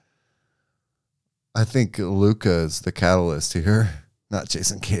reputation. I think Luka is the catalyst here, not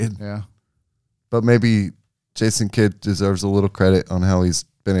Jason Kidd. Yeah. But maybe Jason Kidd deserves a little credit on how he's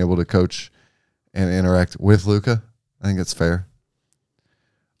been able to coach and interact with Luka. I think it's fair.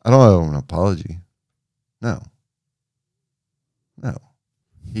 I don't owe him an apology. No.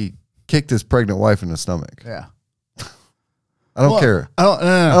 He kicked his pregnant wife in the stomach. Yeah. I don't care. I don't.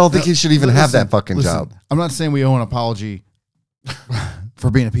 I don't think he should even have that fucking listen, job. I'm not saying we owe an apology for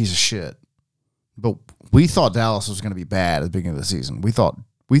being a piece of shit, but we thought Dallas was going to be bad at the beginning of the season. We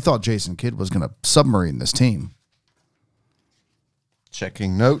thought Jason Kidd was going to submarine this team.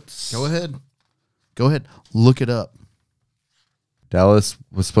 Checking notes. Go ahead. Look it up. Dallas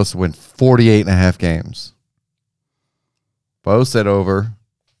was supposed to win 48 and a half games. Bo said over.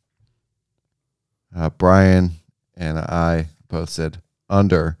 Brian and I both said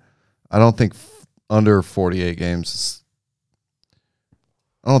under. I don't think under 48 games.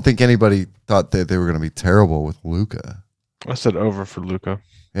 I don't think anybody thought that they were going to be terrible with Luka. I said over for Luka.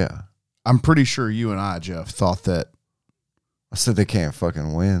 Yeah. I'm pretty sure you and I, Jeff, thought that I said they can't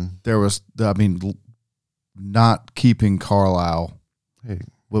fucking win. there was, not keeping Carlisle. Hey,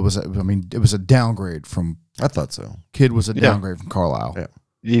 What was it? I mean, it was a downgrade from I thought so. Kidd was a Yeah. downgrade from Carlisle. Yeah.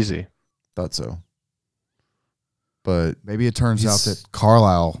 Easy. Thought so. But Maybe it turns out He's- that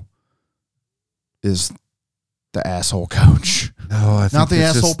Carlisle is the asshole coach. no, I think Not the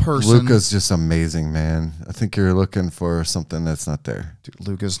it's asshole just, person. Luka's just amazing, man. I think you're looking for something that's not there. Dude,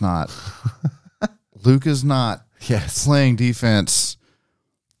 Luka's not. Luka's not Yes. playing defense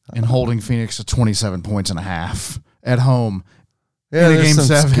and holding Phoenix to 27 points and a half at home. Yeah, in a there's game some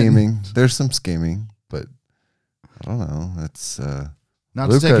 7. scheming. There's some scheming, but I don't know. It's Not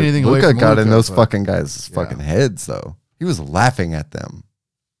to take anything away Luka from got Luka, in those but fucking guys' Yeah. fucking heads though. He was laughing at them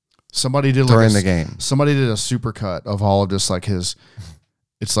somebody did during like the game. somebody did a super cut of all of just like his.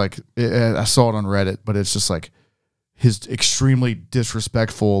 It's like I saw it on Reddit, but it's just like his extremely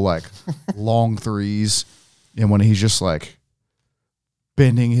disrespectful like long threes, and when he's just like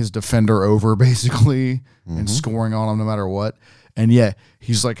bending his defender over basically and scoring on him no matter what. And yeah,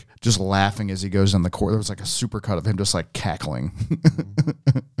 he's like just laughing as he goes down the court. There was like a super cut of him just like cackling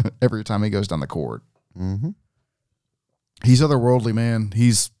every time he goes down the court. Mm-hmm. He's otherworldly, man.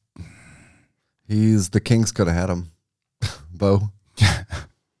 He's The Kings could have had him, Bo.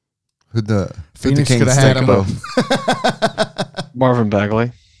 Who'd the Phoenix Kings coulda had take, him. Bo? Marvin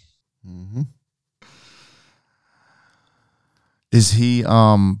Bagley. Mm-hmm. Is he?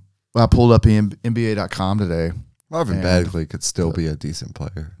 I pulled up NBA.com today. Marvin And- Bagley could still be a decent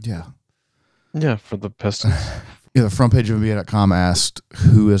player. Yeah. Yeah, for the Pistons. Yeah, the front page of NBA.com asked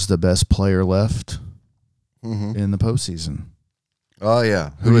who is the best player left Mm-hmm. in the postseason. Oh yeah,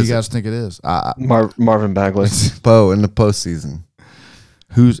 Who do is you guys think it is? Marvin Bagley. it? Bo in the postseason?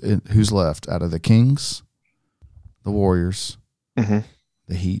 Who's left out of the Kings, the Warriors, hmm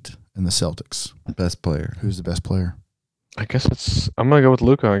the Heat, and the Celtics? Best player. Who's the best player? I guess I'm gonna go with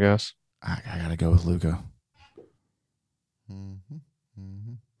Luka. I guess. I gotta go with Luka. Mm-hmm.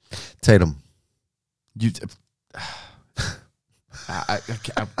 Mm-hmm. Tatum. You, I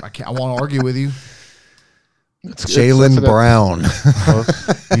can't. I want to argue with you. Jalen Brown.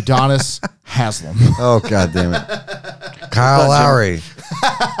 Udonis Haslam. Oh, God damn it. Kyle Lowry.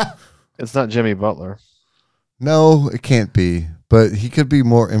 It's not Jimmy Butler. No, it can't be. But he could be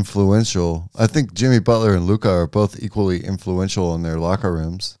more influential. I think Jimmy Butler and Luka are both equally influential in their locker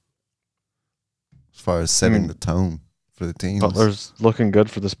rooms as far as setting the tone for the teams. Butler's looking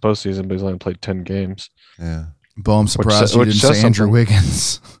good for this postseason, but he's only played 10 games. Yeah. Bo, I'm surprised you didn't say Andrew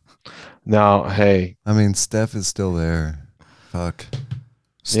Wiggins. Now, hey. I mean, Steph is still there. Fuck.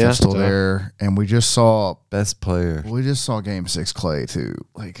 Steph's still there. And we just saw best player. We just saw Game 6 Clay, too.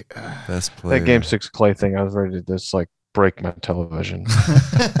 Best player. That Game 6 Clay thing, I was ready to just, break my television.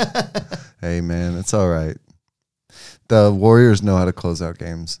 Hey, man, it's all right. The Warriors know how to close out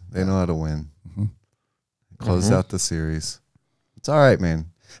games. They know how to win. Mm-hmm. Close out the series. It's all right, man.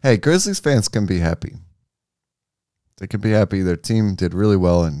 Hey, Grizzlies fans can be happy. They can be happy. Their team did really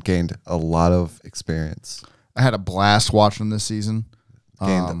well and gained a lot of experience. I had a blast watching this season.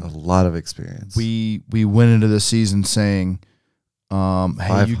 Gained a lot of experience. We went into the season saying,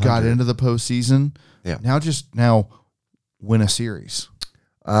 hey, you got into the postseason. Yeah. Now win a series.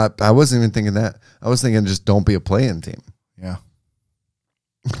 I wasn't even thinking that. I was thinking just don't be a play-in team. Yeah.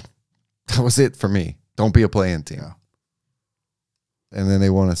 That was it for me. Don't be a play-in team. Yeah. And then they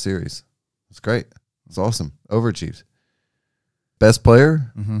won a series. It's great. It's awesome. Overachieved. Best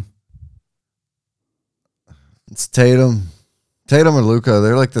player? Mm-hmm. It's Tatum. Tatum and Luka,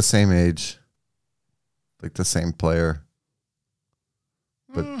 they're like the same age. Like the same player.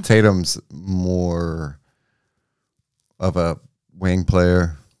 But Tatum's more of a wing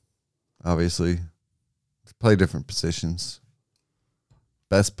player, obviously. Play different positions.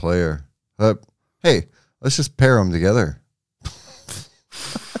 Best player. Hey, let's just pair them together.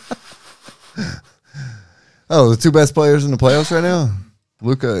 Oh, the two best players in the playoffs right now?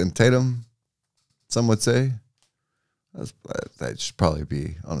 Luka and Tatum, some would say. That should probably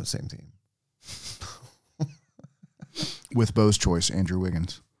be on the same team. With Bo's choice, Andrew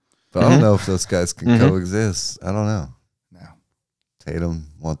Wiggins. But I don't know if those guys can coexist. I don't know. No. Tatum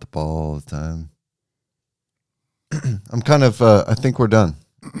want the ball all the time. I'm kind of. I think we're done.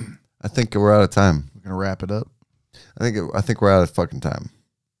 I think we're out of time. We're gonna wrap it up. I think we're out of fucking time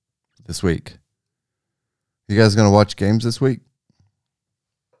this week. You guys gonna watch games this week?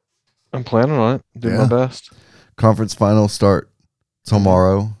 I'm planning on it. Doing my best. Conference finals start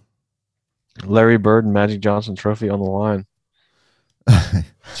tomorrow. Larry Bird and Magic Johnson trophy on the line.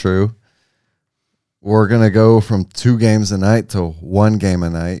 True. We're going to go from 2 games a night to 1 game a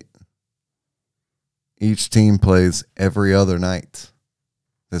night. Each team plays every other night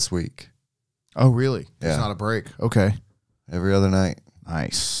this week. Oh, really? Yeah. It's not a break. Okay. Every other night.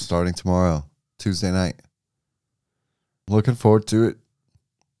 Nice. Starting tomorrow, Tuesday night. Looking forward to it.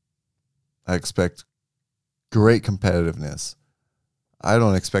 I expect great competitiveness. I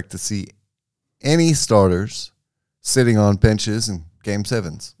don't expect to see any starters sitting on benches in game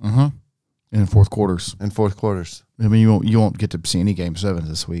 7s. Mm-hmm. In fourth quarters. In fourth quarters. I mean, you won't get to see any game 7s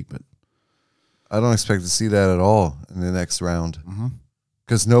this week, but I don't expect to see that at all in the next round.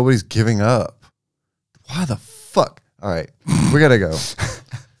 Because nobody's giving up. Why the fuck? All right. We got to go.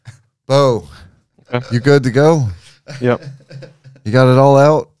 Bo, you good to go? Yep. You got it all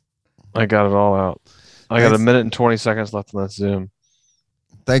out? I got it all out. I got 1 minute and 20 seconds left on that Zoom.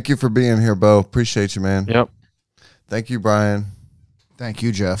 Thank you for being here, Bo. Appreciate you, man. Yep. Thank you, Brian. thank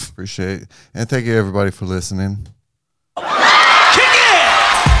you, Jeff. Appreciate it. And thank you, everybody, for listening. Kick it!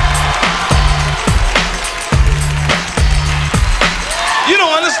 You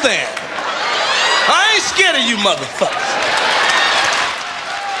don't understand. I ain't scared of you motherfuckers.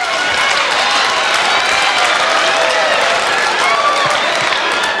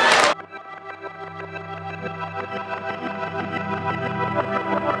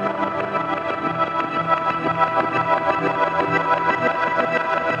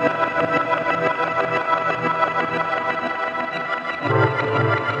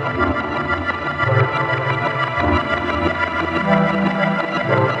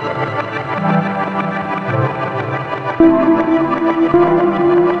 Thank you.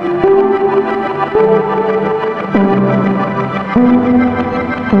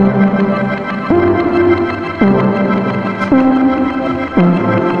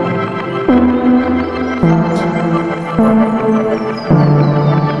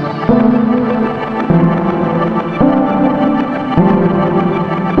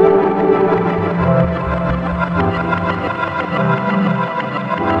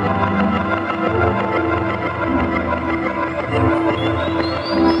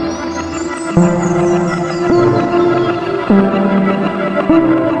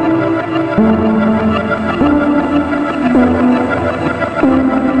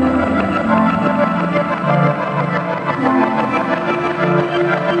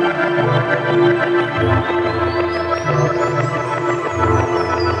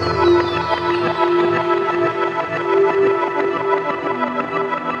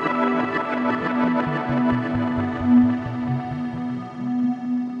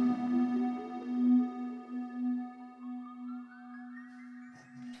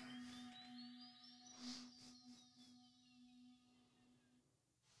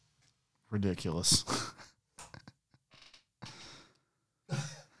 Ridiculous.